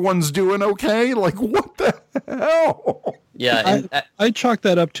if everyone's doing okay? Like, what the hell? Yeah, I chalk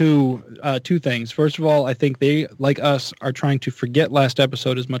that up to two things. First of all, I think they, like us, are trying to forget last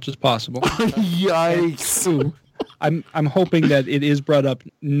episode as much as possible. Yikes. I'm hoping that it is brought up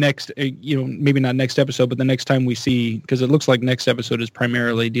next, maybe not next episode, but the next time we see, because it looks like next episode is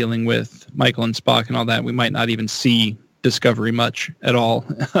primarily dealing with Michael and Spock and all that. We might not even see Discovery much at all.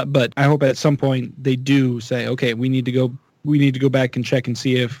 But I hope at some point they do say, okay, we need to go back and check and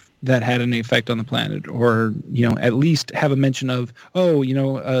see if that had any effect on the planet, or, at least have a mention of, the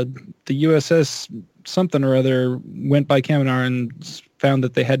USS something or other went by Kaminar and found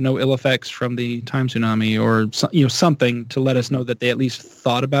that they had no ill effects from the time tsunami, or something to let us know that they at least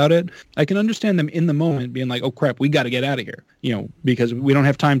thought about it. I can understand them in the moment being like, oh crap, we got to get out of here, because we don't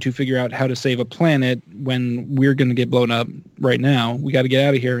have time to figure out how to save a planet when we're going to get blown up right now. We got to get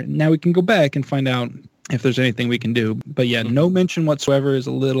out of here. Now we can go back and find out if there's anything we can do. But yeah, no mention whatsoever is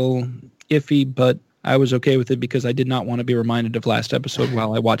a little iffy, but I was okay with it because I did not want to be reminded of last episode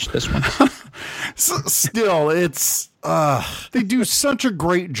while I watched this one. Still, it's they do such a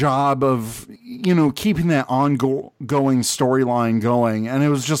great job of keeping that ongoing storyline going, and it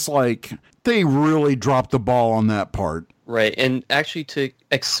was just like they really dropped the ball on that part. Right, and actually to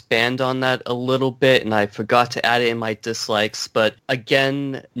expand on that a little bit, and I forgot to add it in my dislikes, but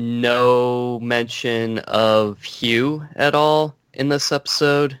again, no mention of Hugh at all in this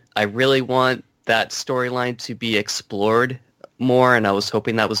episode. I really want that storyline to be explored more, and I was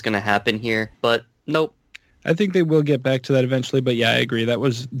hoping that was going to happen here, but nope. I think they will get back to that eventually, but yeah, I agree. That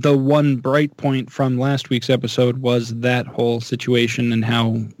was the one bright point from last week's episode, was that whole situation and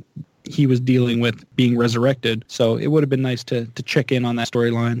how he was dealing with being resurrected. So it would have been nice to check in on that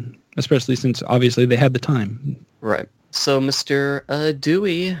storyline, especially since obviously they had the time. Right. So, Mr.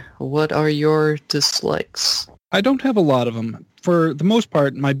 Dewey, what are your dislikes? I don't have a lot of them. For the most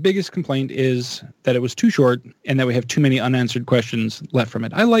part, my biggest complaint is that it was too short and that we have too many unanswered questions left from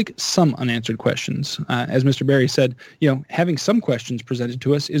it. I like some unanswered questions. As Mr. Barry said, having some questions presented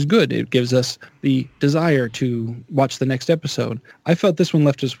to us is good. It gives us the desire to watch the next episode. I felt this one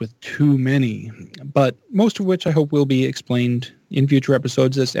left us with too many, but most of which I hope will be explained in future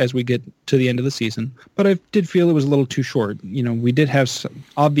episodes as we get to the end of the season. But I did feel it was a little too short. We did have some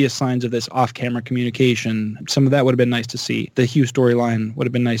obvious signs of this off-camera communication. Some of that would have been nice to see. The Hugh storyline would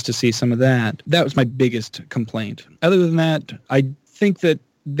have been nice to see some of that. That was my biggest complaint. Other than that, I think that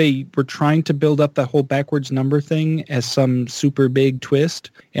they were trying to build up that whole backwards number thing as some super big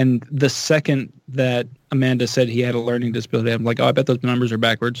twist. And the second that Amanda said he had a learning disability, I'm like, oh, I bet those numbers are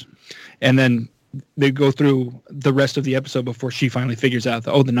backwards. And then they go through the rest of the episode before she finally figures out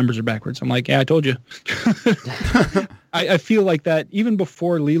that, the numbers are backwards. I'm like, yeah, I told you. I feel like that even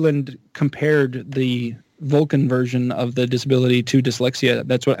before Leland compared the Vulcan version of the disability to dyslexia,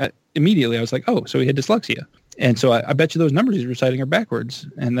 that's what immediately I was like, oh, so he had dyslexia. And so I bet you those numbers he's reciting are backwards,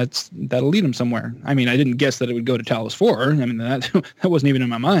 and that'll lead him somewhere. I mean, I didn't guess that it would go to Talos 4. I mean, that wasn't even in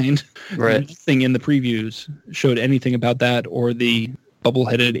my mind. Right. Nothing in the previews showed anything about that or the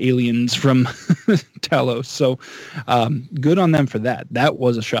bubble-headed aliens from Talos. So good on them for that. That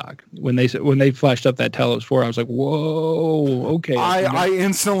was a shock. When they flashed up that Talos 4, I was like, whoa, okay. I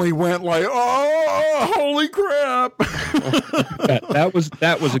instantly went like, oh, holy crap. that was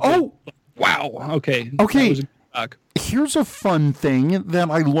a good, wow. Okay. Okay. That was a good shock. Here's a fun thing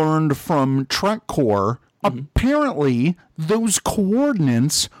that I learned from Trek Core. Mm-hmm. Apparently, those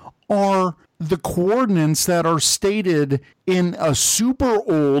coordinates are the coordinates that are stated in a super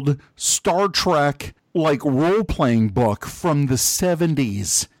old Star Trek role-playing book from the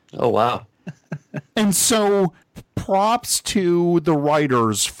 70s. Oh, wow. And so props to the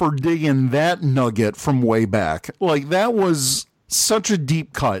writers for digging that nugget from way back. That was such a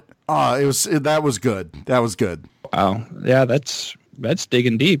deep cut. That was good. That was good. Wow. Yeah, that's That's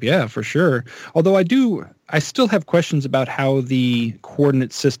digging deep, yeah, for sure. Although I still have questions about how the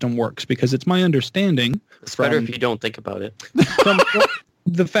coordinate system works, because it's my understanding. It's better if you don't think about it. From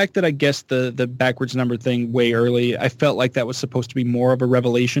the fact that I guessed the backwards number thing way early, I felt like that was supposed to be more of a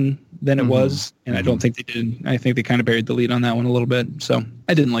revelation than it was, and I don't think they did. I think they kind of buried the lead on that one a little bit, so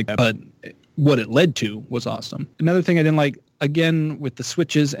I didn't like that. But what it led to was awesome. Another thing I didn't like, again, with the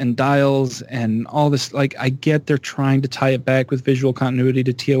switches and dials and all this, like, I get they're trying to tie it back with visual continuity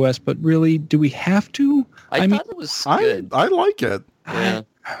to TOS, but really, do we have to? I thought it was good. I like it. Yeah.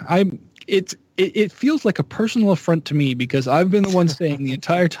 It feels like a personal affront to me, because I've been the one saying the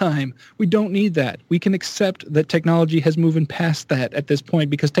entire time, we don't need that. We can accept that technology has moved past that at this point,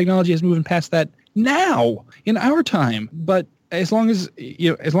 because technology has moved past that now in our time. But as long as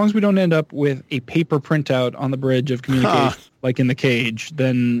we don't end up with a paper printout on the bridge of communication, like in The Cage,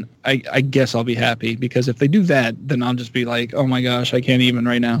 then I guess I'll be happy, because if they do that, then I'll just be like, oh my gosh, I can't even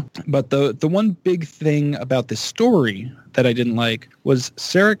right now. But the one big thing about this story that I didn't like was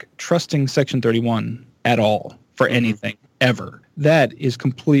Sarek trusting Section 31 at all for anything, ever. That is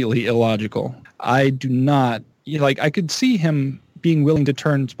completely illogical. I do not, I could see him being willing to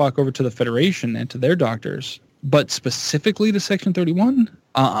turn Spock over to the Federation and to their doctors, but specifically to Section 31?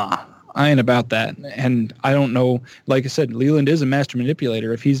 I ain't about that. And I don't know, like I said, Leland is a master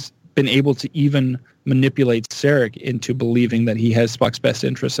manipulator. If he's been able to even manipulate Sarek into believing that he has Spock's best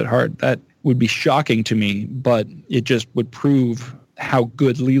interests at heart, that would be shocking to me, but it just would prove how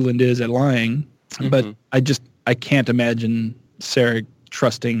good Leland is at lying. But I can't imagine Sarek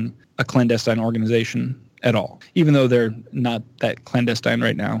trusting a clandestine organization at all, even though they're not that clandestine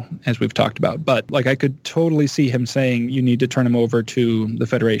right now, as we've talked about. But I could totally see him saying you need to turn him over to the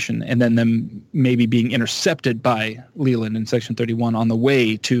Federation, and then them maybe being intercepted by Leland in Section 31 on the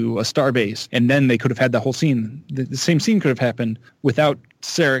way to a starbase. And then they could have had the whole scene. The same scene could have happened without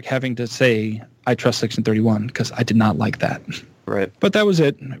Sarek having to say, I trust Section 31, because I did not like that. Right. But that was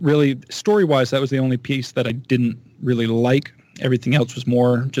it. Really, story-wise, that was the only piece that I didn't really like. Everything else was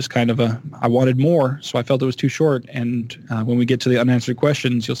more just kind of I wanted more, so I felt it was too short. And when we get to the unanswered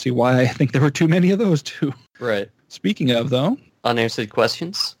questions, you'll see why I think there were too many of those too. Right. Speaking of, though. Unanswered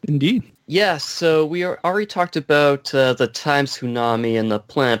questions? Indeed. Yeah, so we already talked about the time tsunami and the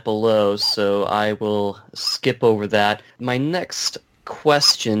planet below, so I will skip over that. My next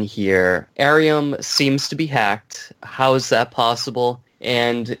question here, Arium seems to be hacked. How is that possible?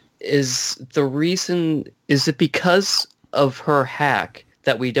 And is it because of her hack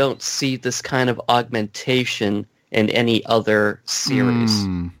that we don't see this kind of augmentation in any other series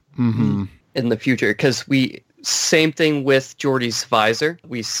in the future? Because same thing with Geordi's visor.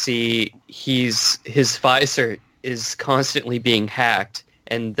 We see his visor is constantly being hacked,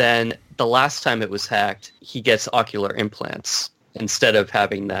 and then the last time it was hacked, he gets ocular implants instead of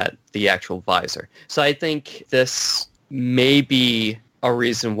having the actual visor. So I think this may be a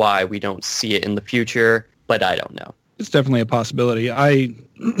reason why we don't see it in the future, but I don't know. It's definitely a possibility. I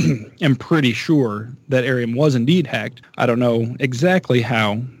am pretty sure that Arium was indeed hacked. I don't know exactly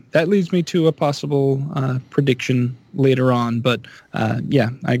how. That leads me to a possible prediction later on. But yeah,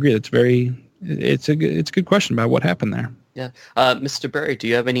 I agree. It's a good question about what happened there. Yeah. Mr. Berry, do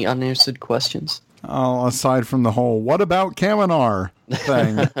you have any unanswered questions? Oh, aside from the whole "what about Kaminar"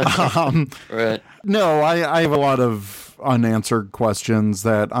 thing. Right. No, I have a lot of unanswered questions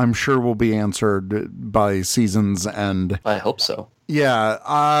that I'm sure will be answered by season's end. I hope so. Yeah,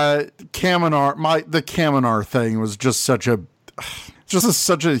 Kaminar, the Kaminar thing was just such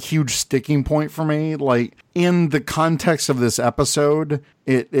a huge sticking point for me. Like, in the context of this episode,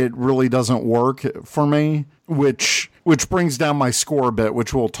 it really doesn't work for me, which brings down my score a bit,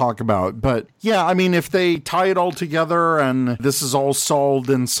 which we'll talk about. But yeah, I mean, if they tie it all together and this is all solved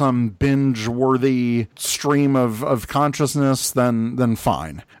in some binge-worthy stream of consciousness, then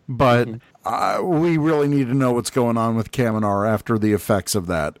fine. But we really need to know what's going on with Kaminar after the effects of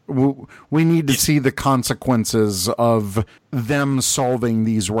that. We need to see the consequences of them solving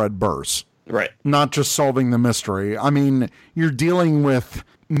these red bursts. Right. Not just solving the mystery. I mean, you're dealing with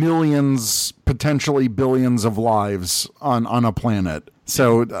millions, potentially billions of lives on a planet.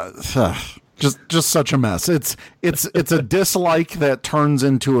 So just such a mess. It's a dislike that turns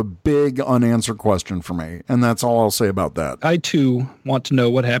into a big unanswered question for me, and that's all I'll say about that. I too want to know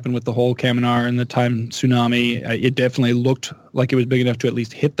what happened with the whole Kaminar and the time tsunami. It definitely looked like it was big enough to at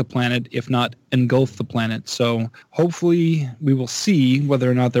least hit the planet, if not engulf the planet. So hopefully we will see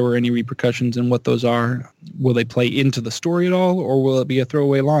whether or not there were any repercussions and what those are. Will they play into the story at all, or will it be a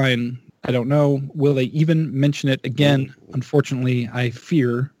throwaway line? I don't know. Will they even mention it again? Unfortunately, I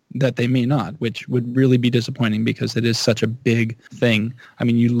fear that they may not, which would really be disappointing because it is such a big thing. I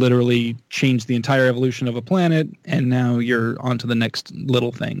mean, you literally changed the entire evolution of a planet, and now you're on to the next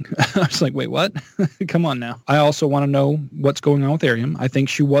little thing. I was like, wait, what? Come on now. I also want to know what's going on with Arium. I think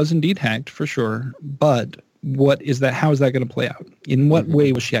she was indeed hacked for sure, but what is that? How is that going to play out? In what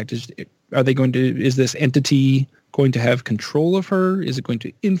way was she hacked? Is this entity going to have control of her? Is it going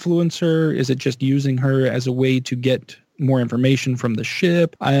to influence her? Is it just using her as a way to get more information from the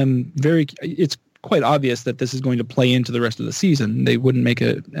ship? It's quite obvious that this is going to play into the rest of the season. They wouldn't make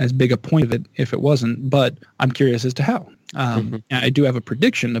as big a point of it if it wasn't, but I'm curious as to how. I do have a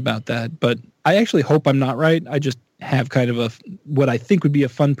prediction about that, but I actually hope I'm not right. I just have kind of what I think would be a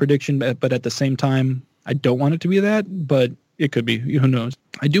fun prediction, but at the same time, I don't want it to be that, but it could be. Who knows?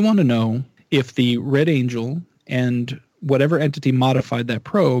 I do want to know if the Red Angel and whatever entity modified that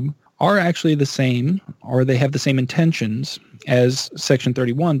probe are actually the same, or they have the same intentions as Section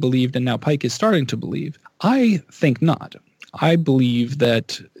 31 believed and now Pike is starting to believe. I think not. I believe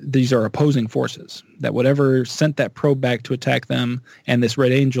that these are opposing forces, that whatever sent that probe back to attack them and this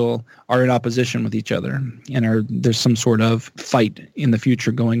Red Angel are in opposition with each other, and there's some sort of fight in the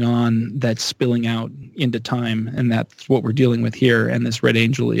future going on that's spilling out into time, and that's what we're dealing with here. And this Red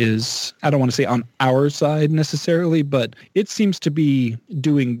Angel is, I don't want to say on our side necessarily, but it seems to be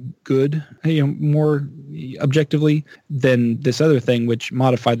doing good, more objectively than this other thing, which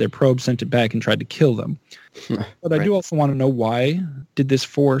modified their probe, sent it back, and tried to kill them. But I do also want to know, why did this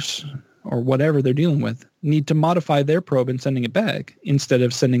force, or whatever they're dealing with, need to modify their probe and sending it back instead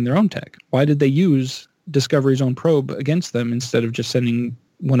of sending their own tech? Why did they use Discovery's own probe against them instead of just sending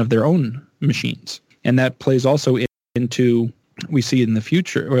one of their own machines? And that plays also into, we see in the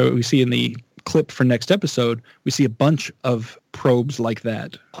future, or we see in the clip for next episode, we see a bunch of probes like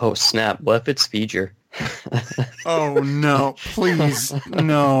that. Oh, snap. What if it's Feature? Oh, no. Please,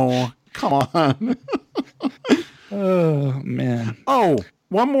 no. Come on. Oh, man. Oh,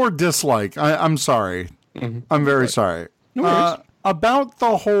 one more dislike. I'm sorry. Mm-hmm. I'm very sorry. No worries. About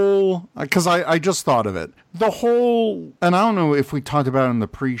the whole, because I just thought of it. The whole, and I don't know if we talked about it in the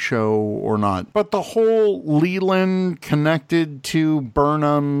pre-show or not, but the whole Leland connected to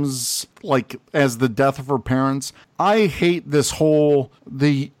Burnham's, like, as the death of her parents. I hate this whole,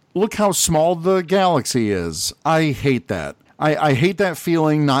 look how small the galaxy is. I hate that. I hate that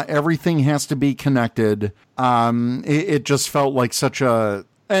feeling. Not everything has to be connected. It just felt like such a,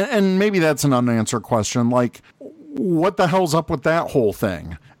 and maybe that's an unanswered question. Like, what the hell's up with that whole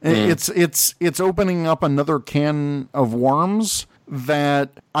thing? It's opening up another can of worms that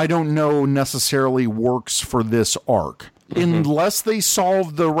I don't know necessarily works for this arc. Unless they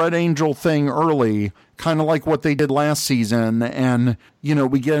solve the Red Angel thing early, kind of like what they did last season, and,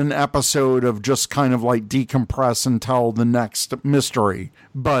 we get an episode of just kind of like decompress until the next mystery.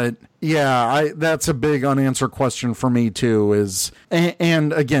 But yeah, that's a big unanswered question for me too,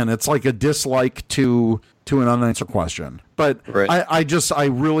 and again, it's like a dislike to an unanswered question. But right. I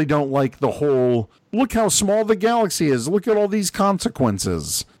really don't like the whole, look how small the galaxy is, look at all these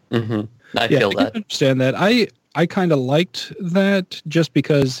consequences. I feel that. I understand that. I kind of liked that just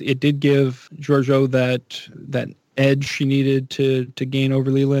because it did give Georgiou that edge she needed to gain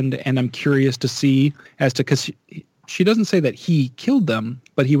over Leland, and I'm curious to see because she doesn't say that he killed them,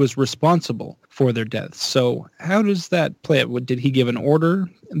 but he was responsible for their deaths. So how does that play out? Did he give an order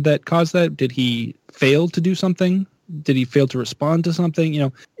that caused that? Did he fail to do something? Did he fail to respond to something?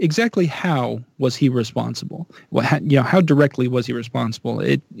 Exactly how was he responsible? How directly was he responsible?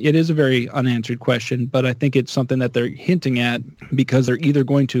 It is a very unanswered question, but I think it's something that they're hinting at because they're either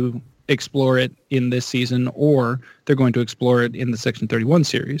going to explore it in this season or they're going to explore it in the Section 31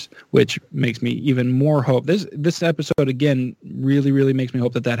 series, which makes me even more hope. This episode, again, really, really makes me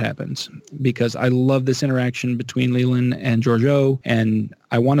hope that happens because I love this interaction between Leland and Georgiou, and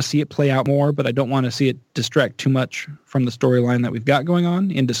I want to see it play out more, but I don't want to see it distract too much from the storyline that we've got going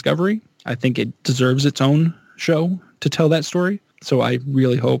on in Discovery. I think it deserves its own show to tell that story. So I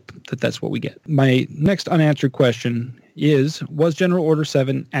really hope that that's what we get. My next unanswered question was General Order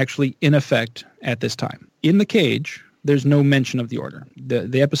 7 actually in effect at this time? In the cage, there's no mention of the order.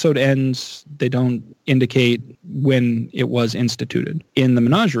 The episode ends, they don't indicate when it was instituted. In the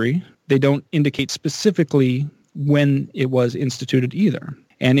menagerie, they don't indicate specifically when it was instituted either.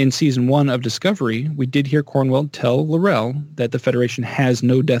 And in season 1 of Discovery, we did hear Cornwell tell L'Rell that the Federation has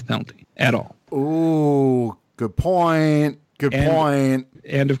no death penalty at all. Ooh, good point. Good point.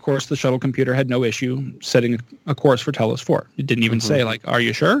 And of course, the shuttle computer had no issue setting a course for Telos 4. It didn't even say, are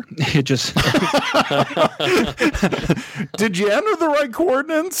you sure? It just... Did you enter the right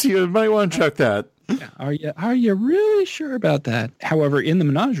coordinates? You might want to check that. Yeah, are you really sure about that? However, in the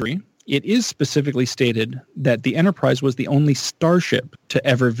Menagerie, it is specifically stated that the Enterprise was the only starship to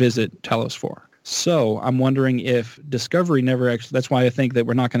ever visit Talos 4. So I'm wondering if Discovery never actually... That's why I think that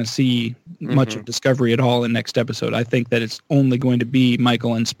we're not going to see much of Discovery at all in next episode. I think that it's only going to be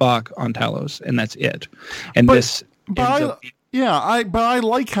Michael and Spock on Talos, and that's it. And I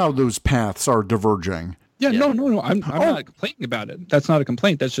like how those paths are diverging. Yeah, no. I'm not complaining about it. That's not a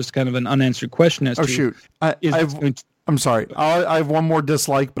complaint. That's just kind of an unanswered question as to... shoot. I'm sorry. I have one more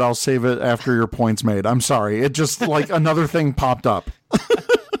dislike, but I'll save it after your point's made. I'm sorry. It just, like, another thing popped up.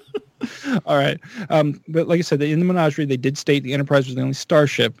 All right. But like I said, in the Menagerie, they did state the Enterprise was the only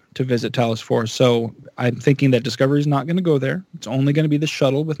starship to visit Talos 4. So I'm thinking that Discovery is not going to go there. It's only going to be the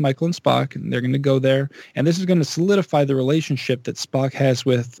shuttle with Michael and Spock, and they're going to go there. And this is going to solidify the relationship that Spock has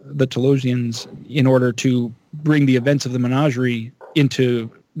with the Talosians in order to bring the events of the Menagerie into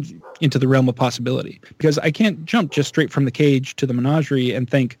the realm of possibility. Because I can't jump just straight from the cage to the Menagerie and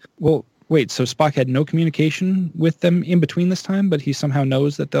think, well, wait, so Spock had no communication with them in between this time, but he somehow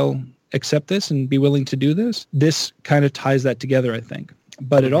knows that they'll accept this and be willing to do this? This kind of ties that together, I think.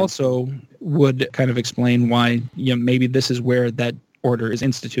 But it also would kind of explain why, maybe this is where that order is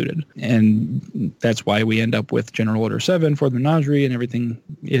instituted. And that's why we end up with General Order 7 for the Menagerie, and everything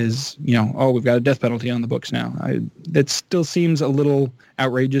is, we've got a death penalty on the books now. That still seems a little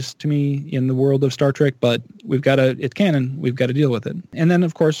outrageous to me in the world of Star Trek, but it's canon. We've got to deal with it. And then,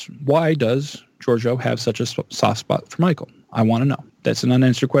 of course, why does Giorgio have such a soft spot for Michael? I want to know. That's an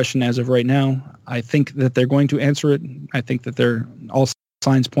unanswered question as of right now. I think that they're going to answer it. I think that all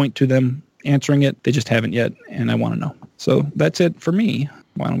signs point to them answering it. They just haven't yet, and I want to know. So that's it for me.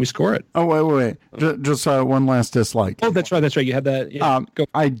 Why don't we score it? Oh, wait. Just one last dislike. Oh, that's right. You had that. Yeah, go.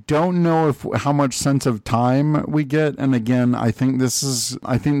 I don't know how much sense of time we get. And again, I think this is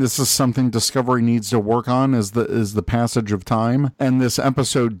something Discovery needs to work on is the passage of time. And this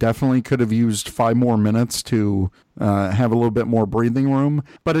episode definitely could have used 5 more minutes to have a little bit more breathing room.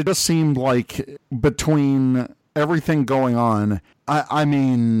 But it just seemed like between everything going on, I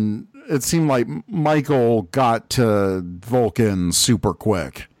mean, it seemed like Michael got to Vulcan super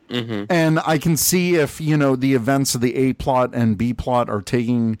quick. And I can see if, the events of the A plot and B plot are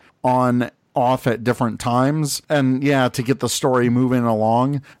taking off at different times, and to get the story moving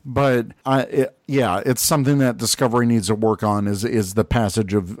along. But it's something that Discovery needs to work on is the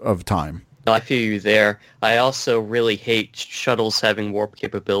passage of time. I feel you there. I also really hate shuttles having warp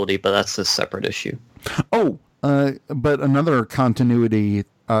capability, but that's a separate issue. Oh, but another continuity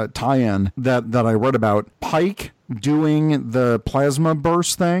tie-in that I read about, Pike doing the plasma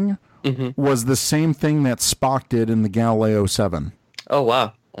burst thing was the same thing that Spock did in the Galileo 7. Oh,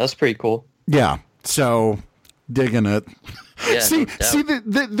 wow. That's pretty cool. Yeah. So, digging it. Yeah, see,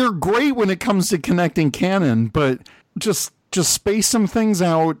 they're great when it comes to connecting canon, but just space some things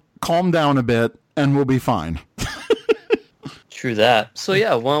out, calm down a bit, and we'll be fine. True that. So,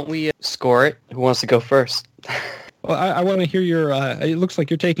 why don't we score it? Who wants to go first? Well, I want to hear your... it looks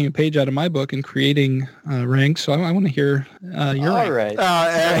like you're taking a page out of my book and creating ranks, so I want to hear your All rank. right.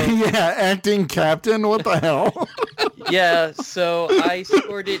 Acting captain? What the hell? So I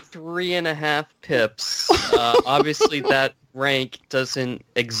scored it 3.5 pips. Obviously, that rank doesn't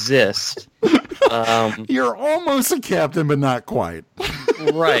exist. You're almost a captain, but not quite.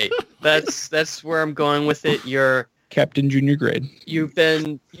 Right. That's where I'm going with it. You're... Captain junior grade. You've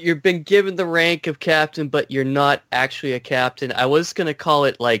been given the rank of captain, but you're not actually a captain. I was going to call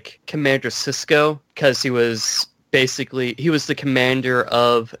it like Commander Sisko, because he was the commander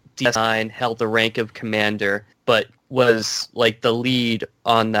of DS9, held the rank of commander, but was like the lead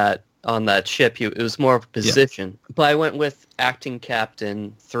on that ship. It was more of a position. Yeah. But I went with acting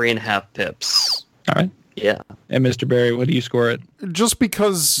captain, 3.5 pips. All right. Yeah. And Mr. Barry, what do you score it? Just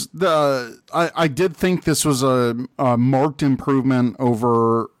because I did think this was a marked improvement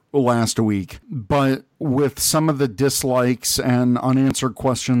over last week, but with some of the dislikes and unanswered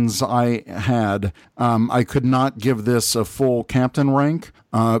questions I had, I could not give this a full captain rank,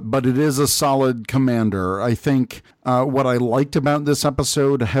 but it is a solid commander. I think what I liked about this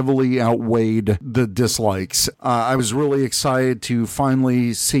episode heavily outweighed the dislikes. I was really excited to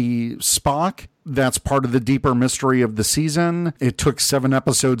finally see Spock. That's part of the deeper mystery of the season. It took 7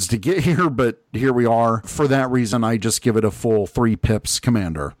 episodes to get here, but here we are. For that reason, I just give it a full 3 pips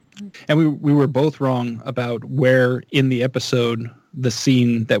commander. And we were both wrong about where in the episode the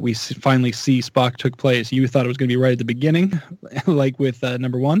scene that we finally see Spock took place. You thought it was going to be right at the beginning, like with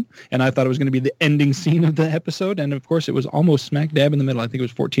number 1, and I thought it was going to be the ending scene of the episode. And of course, it was almost smack dab in the middle. I think it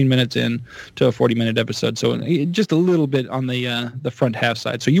was 14 minutes in to a 40-minute episode, so just a little bit on the front half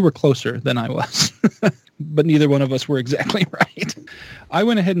side. So you were closer than I was. But neither one of us were exactly right. I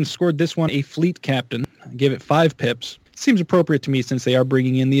went ahead and scored this one a fleet captain. I gave it 5 pips. Seems appropriate to me since they are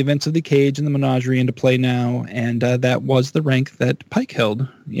bringing in the events of the cage and the menagerie into play now, and that was the rank that Pike held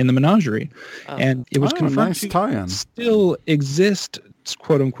in the menagerie. Oh. And it was confirmed to still exist,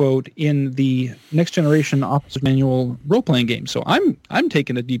 quote unquote, in the Next Generation Officer Manual role-playing game. So I'm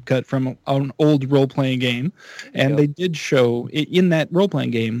taking a deep cut from an old role-playing game, and they did show in that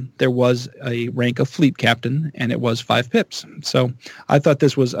role-playing game there was a rank of fleet captain, and it was 5 pips. So I thought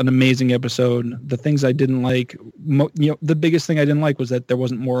this was an amazing episode. The things I didn't like, the biggest thing I didn't like was that there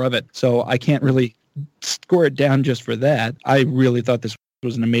wasn't more of it. So I can't really score it down just for that. I really thought this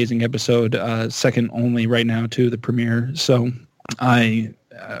was an amazing episode, second only right now to the premiere. So I'm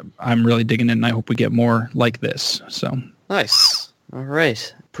really digging it, and I hope we get more like this. So nice. All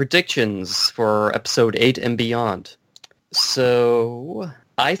right. Predictions for episode 8 and beyond. So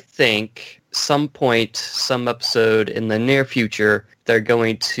I think some episode in the near future, they're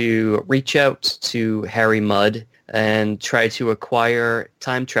going to reach out to Harry Mudd and try to acquire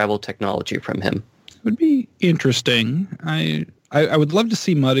time travel technology from him. It would be interesting. I would love to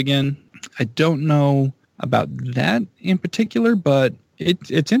see Mudd again. I don't know about that in particular, but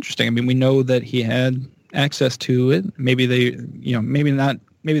it's interesting. I mean, we know that he had access to it. Maybe they, maybe not.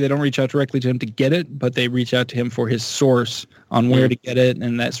 Maybe they don't reach out directly to him to get it, but they reach out to him for his source on where to get it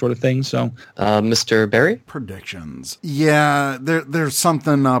and that sort of thing. So, Mr. Barry? Predictions. Yeah, there's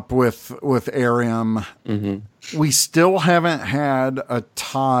something up with Arium. Mm-hmm. We still haven't had a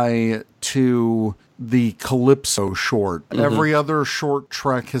tie to the Calypso short. Mm-hmm. Every other short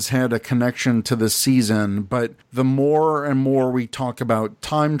trek has had a connection to the season, but the more and more we talk about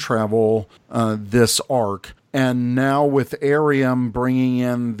time travel, this arc, and now with Arium bringing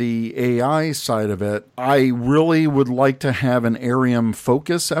in the AI side of it, I really would like to have an Arium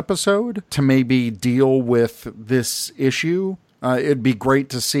focus episode to maybe deal with this issue. It'd be great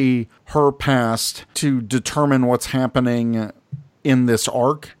to see her past to determine what's happening in this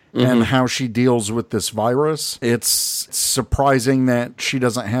arc. Mm-hmm. And how she deals with this virus. It's surprising that she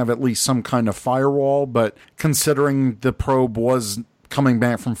doesn't have at least some kind of firewall, but considering the probe was coming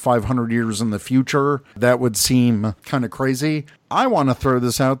back from 500 years in the future, that would seem kind of crazy. I want to throw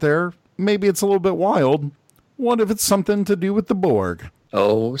this out there. Maybe it's a little bit wild. What if it's something to do with the Borg?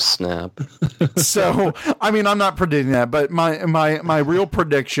 Oh, snap. So, I mean, I'm not predicting that, but my real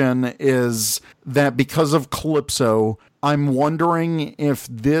prediction is that because of Calypso, I'm wondering if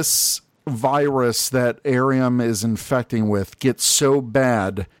this virus that Arium is infecting with gets so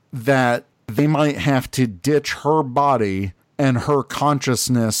bad that they might have to ditch her body and her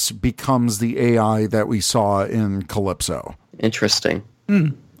consciousness becomes the AI that we saw in Calypso. Interesting.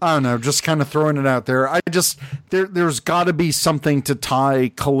 I don't know, just kind of throwing it out there. There's got to be something to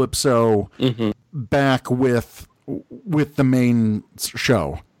tie Calypso back with the main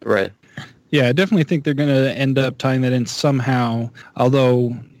show. Right. Yeah, I definitely think they're going to end up tying that in somehow,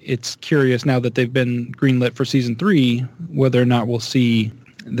 although it's curious now that they've been greenlit for season 3, whether or not we'll see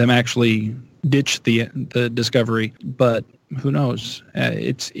them actually ditch the Discovery, but who knows?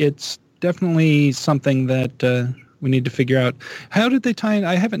 It's definitely something that we need to figure out. How did they tie in?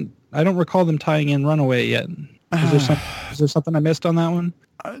 I don't recall them tying in Runaway yet. Is there something I missed on that one?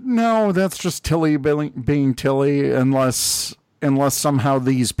 No, that's just Tilly being Tilly, unless somehow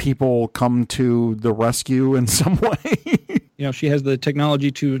these people come to the rescue in some way. She has the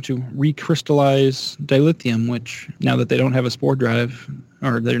technology to recrystallize dilithium, which now that they don't have a spore drive,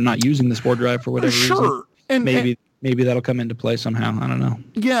 or they're not using the spore drive for whatever reason, maybe that'll come into play somehow. I don't know.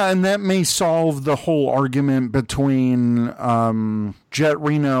 Yeah, and that may solve the whole argument between Jet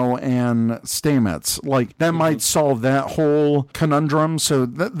Reno and Stamets. Like, that might solve that whole conundrum, so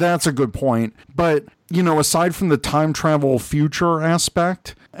that's a good point. But, aside from the time travel future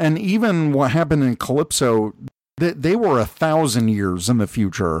aspect, and even what happened in Calypso, they were 1,000 years in the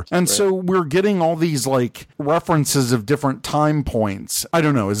future. And so we're getting all these, references of different time points. I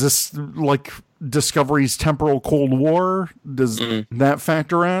don't know. Is this, Discovery's temporal Cold War? Does that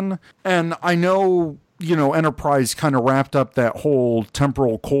factor in? And I know, Enterprise kind of wrapped up that whole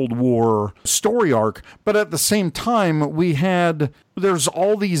temporal Cold War story arc, but at the same time, there's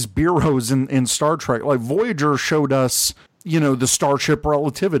all these bureaus in Star Trek. Like, Voyager showed us the starship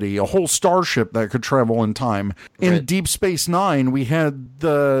relativity, a whole starship that could travel in time. In Right. Deep Space Nine, we had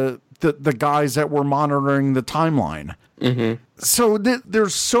the guys that were monitoring the timeline. Mm-hmm. So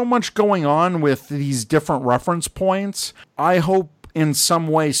there's so much going on with these different reference points. I hope in some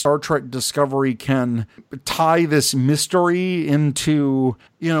way Star Trek Discovery can tie this mystery into,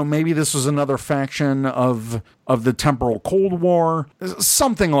 maybe this was another faction of the temporal Cold War,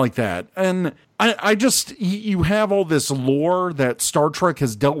 something like that. And I just, you have all this lore that Star Trek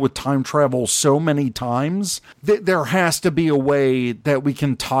has dealt with time travel so many times that there has to be a way that we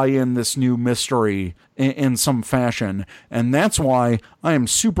can tie in this new mystery in some fashion. And that's why I am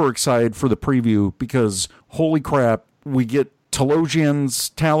super excited for the preview, because holy crap, we get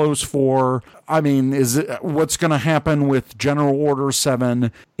Telosians, Talos 4. I mean, what's going to happen with General Order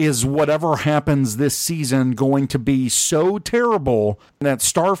 7? Is whatever happens this season going to be so terrible that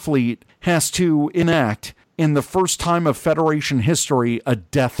Starfleet has to enact, in the first time of Federation history, a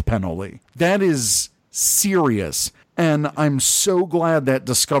death penalty? That is serious. And I'm so glad that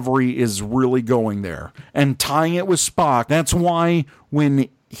Discovery is really going there and tying it with Spock. That's why when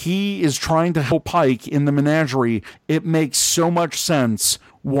he is trying to help Pike in the menagerie, it makes so much sense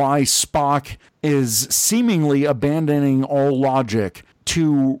why Spock is seemingly abandoning all logic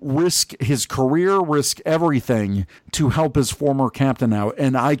to risk his career, risk everything to help his former captain out.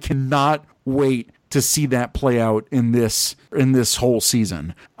 And I cannot wait to see that play out in this whole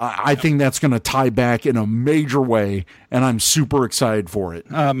season. I think that's going to tie back in a major way, and I'm super excited for it.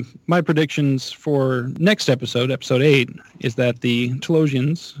 My predictions for next episode 8, is that the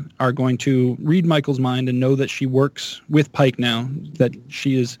Telosians are going to read Michael's mind and know that she works with Pike now, that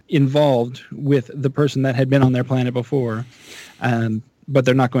she is involved with the person that had been on their planet before, but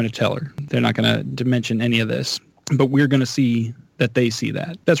they're not going to tell her. They're not going to mention any of this, but we're going to see that they see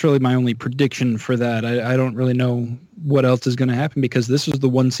that. That's really my only prediction for that. I don't really know what else is going to happen, because this is the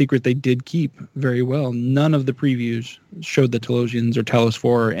one secret they did keep very well. None of the previews showed the Telosians or Talos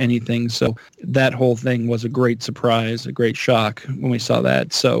 4 or anything, so that whole thing was a great surprise, a great shock when we saw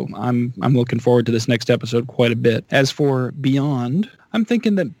that. So I'm looking forward to this next episode quite a bit. As for Beyond, I'm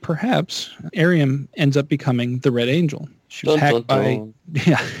thinking that perhaps Ariam ends up becoming the Red Angel. She was hacked by...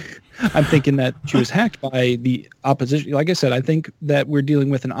 Yeah. I'm thinking that she was hacked by the opposition. Like I said, I think that we're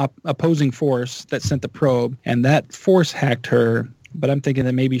dealing with an opposing force that sent the probe, and that force hacked her. But I'm thinking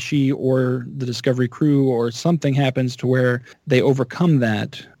that maybe she or the Discovery crew or something happens to where they overcome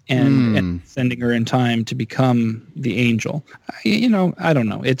that and sending her in time to become the Angel. I don't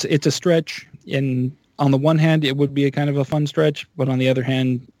know. It's a stretch. And on the one hand, it would be a kind of a fun stretch, but on the other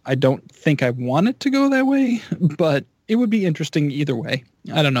hand, I don't think I want it to go that way. But it would be interesting either way.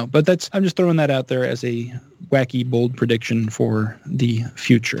 I don't know, but I'm just throwing that out there as a wacky, bold prediction for the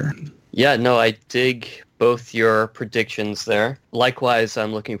future. Yeah, no, I dig both your predictions there. Likewise,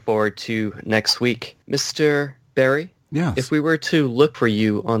 I'm looking forward to next week. Mr. Barry? Yes. If we were to look for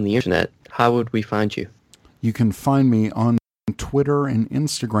you on the internet, how would we find you? You can find me on Twitter and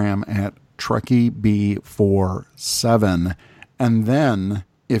Instagram at TrekkieB47. And then,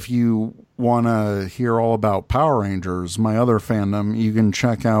 if you want to hear all about Power Rangers, my other fandom, you can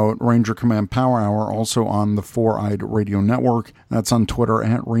check out Ranger Command Power Hour, also on the Four-Eyed Radio Network. That's on Twitter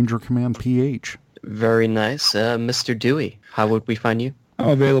at Ranger Command PH. Very nice. Mr. Dewey, how would we find you? I'm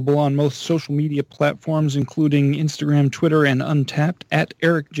available on most social media platforms, including Instagram, Twitter, and Untapped, at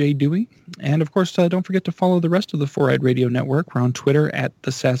Eric J. Dewey. And, of course, don't forget to follow the rest of the Four-Eyed Radio Network. We're on Twitter at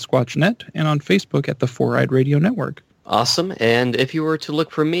the Sasquatch Net and on Facebook at the Four-Eyed Radio Network. Awesome. And if you were to look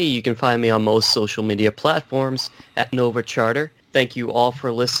for me, you can find me on most social media platforms at Nova Charter. Thank you all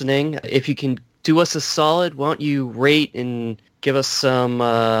for listening. If you can do us a solid, why don't you rate and give us some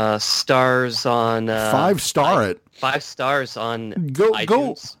stars on... 5-star it. 5 stars on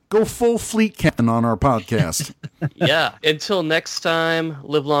iTunes. Go full fleet captain on our podcast. Yeah. Until next time,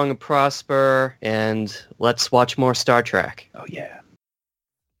 live long and prosper, and let's watch more Star Trek. Oh, yeah.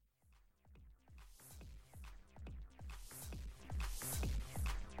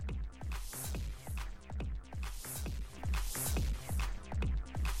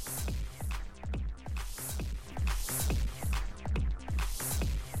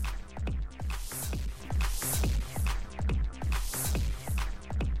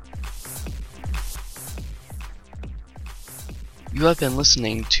 You have been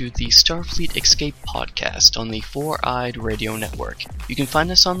listening to the Starfleet Escape Podcast on the Four-Eyed Radio Network. You can find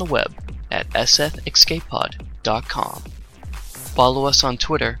us on the web at sfescapepod.com. Follow us on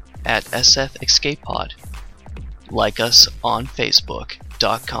Twitter at sfescapepod. Like us on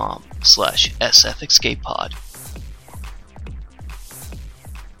Facebook.com/sfescapepod.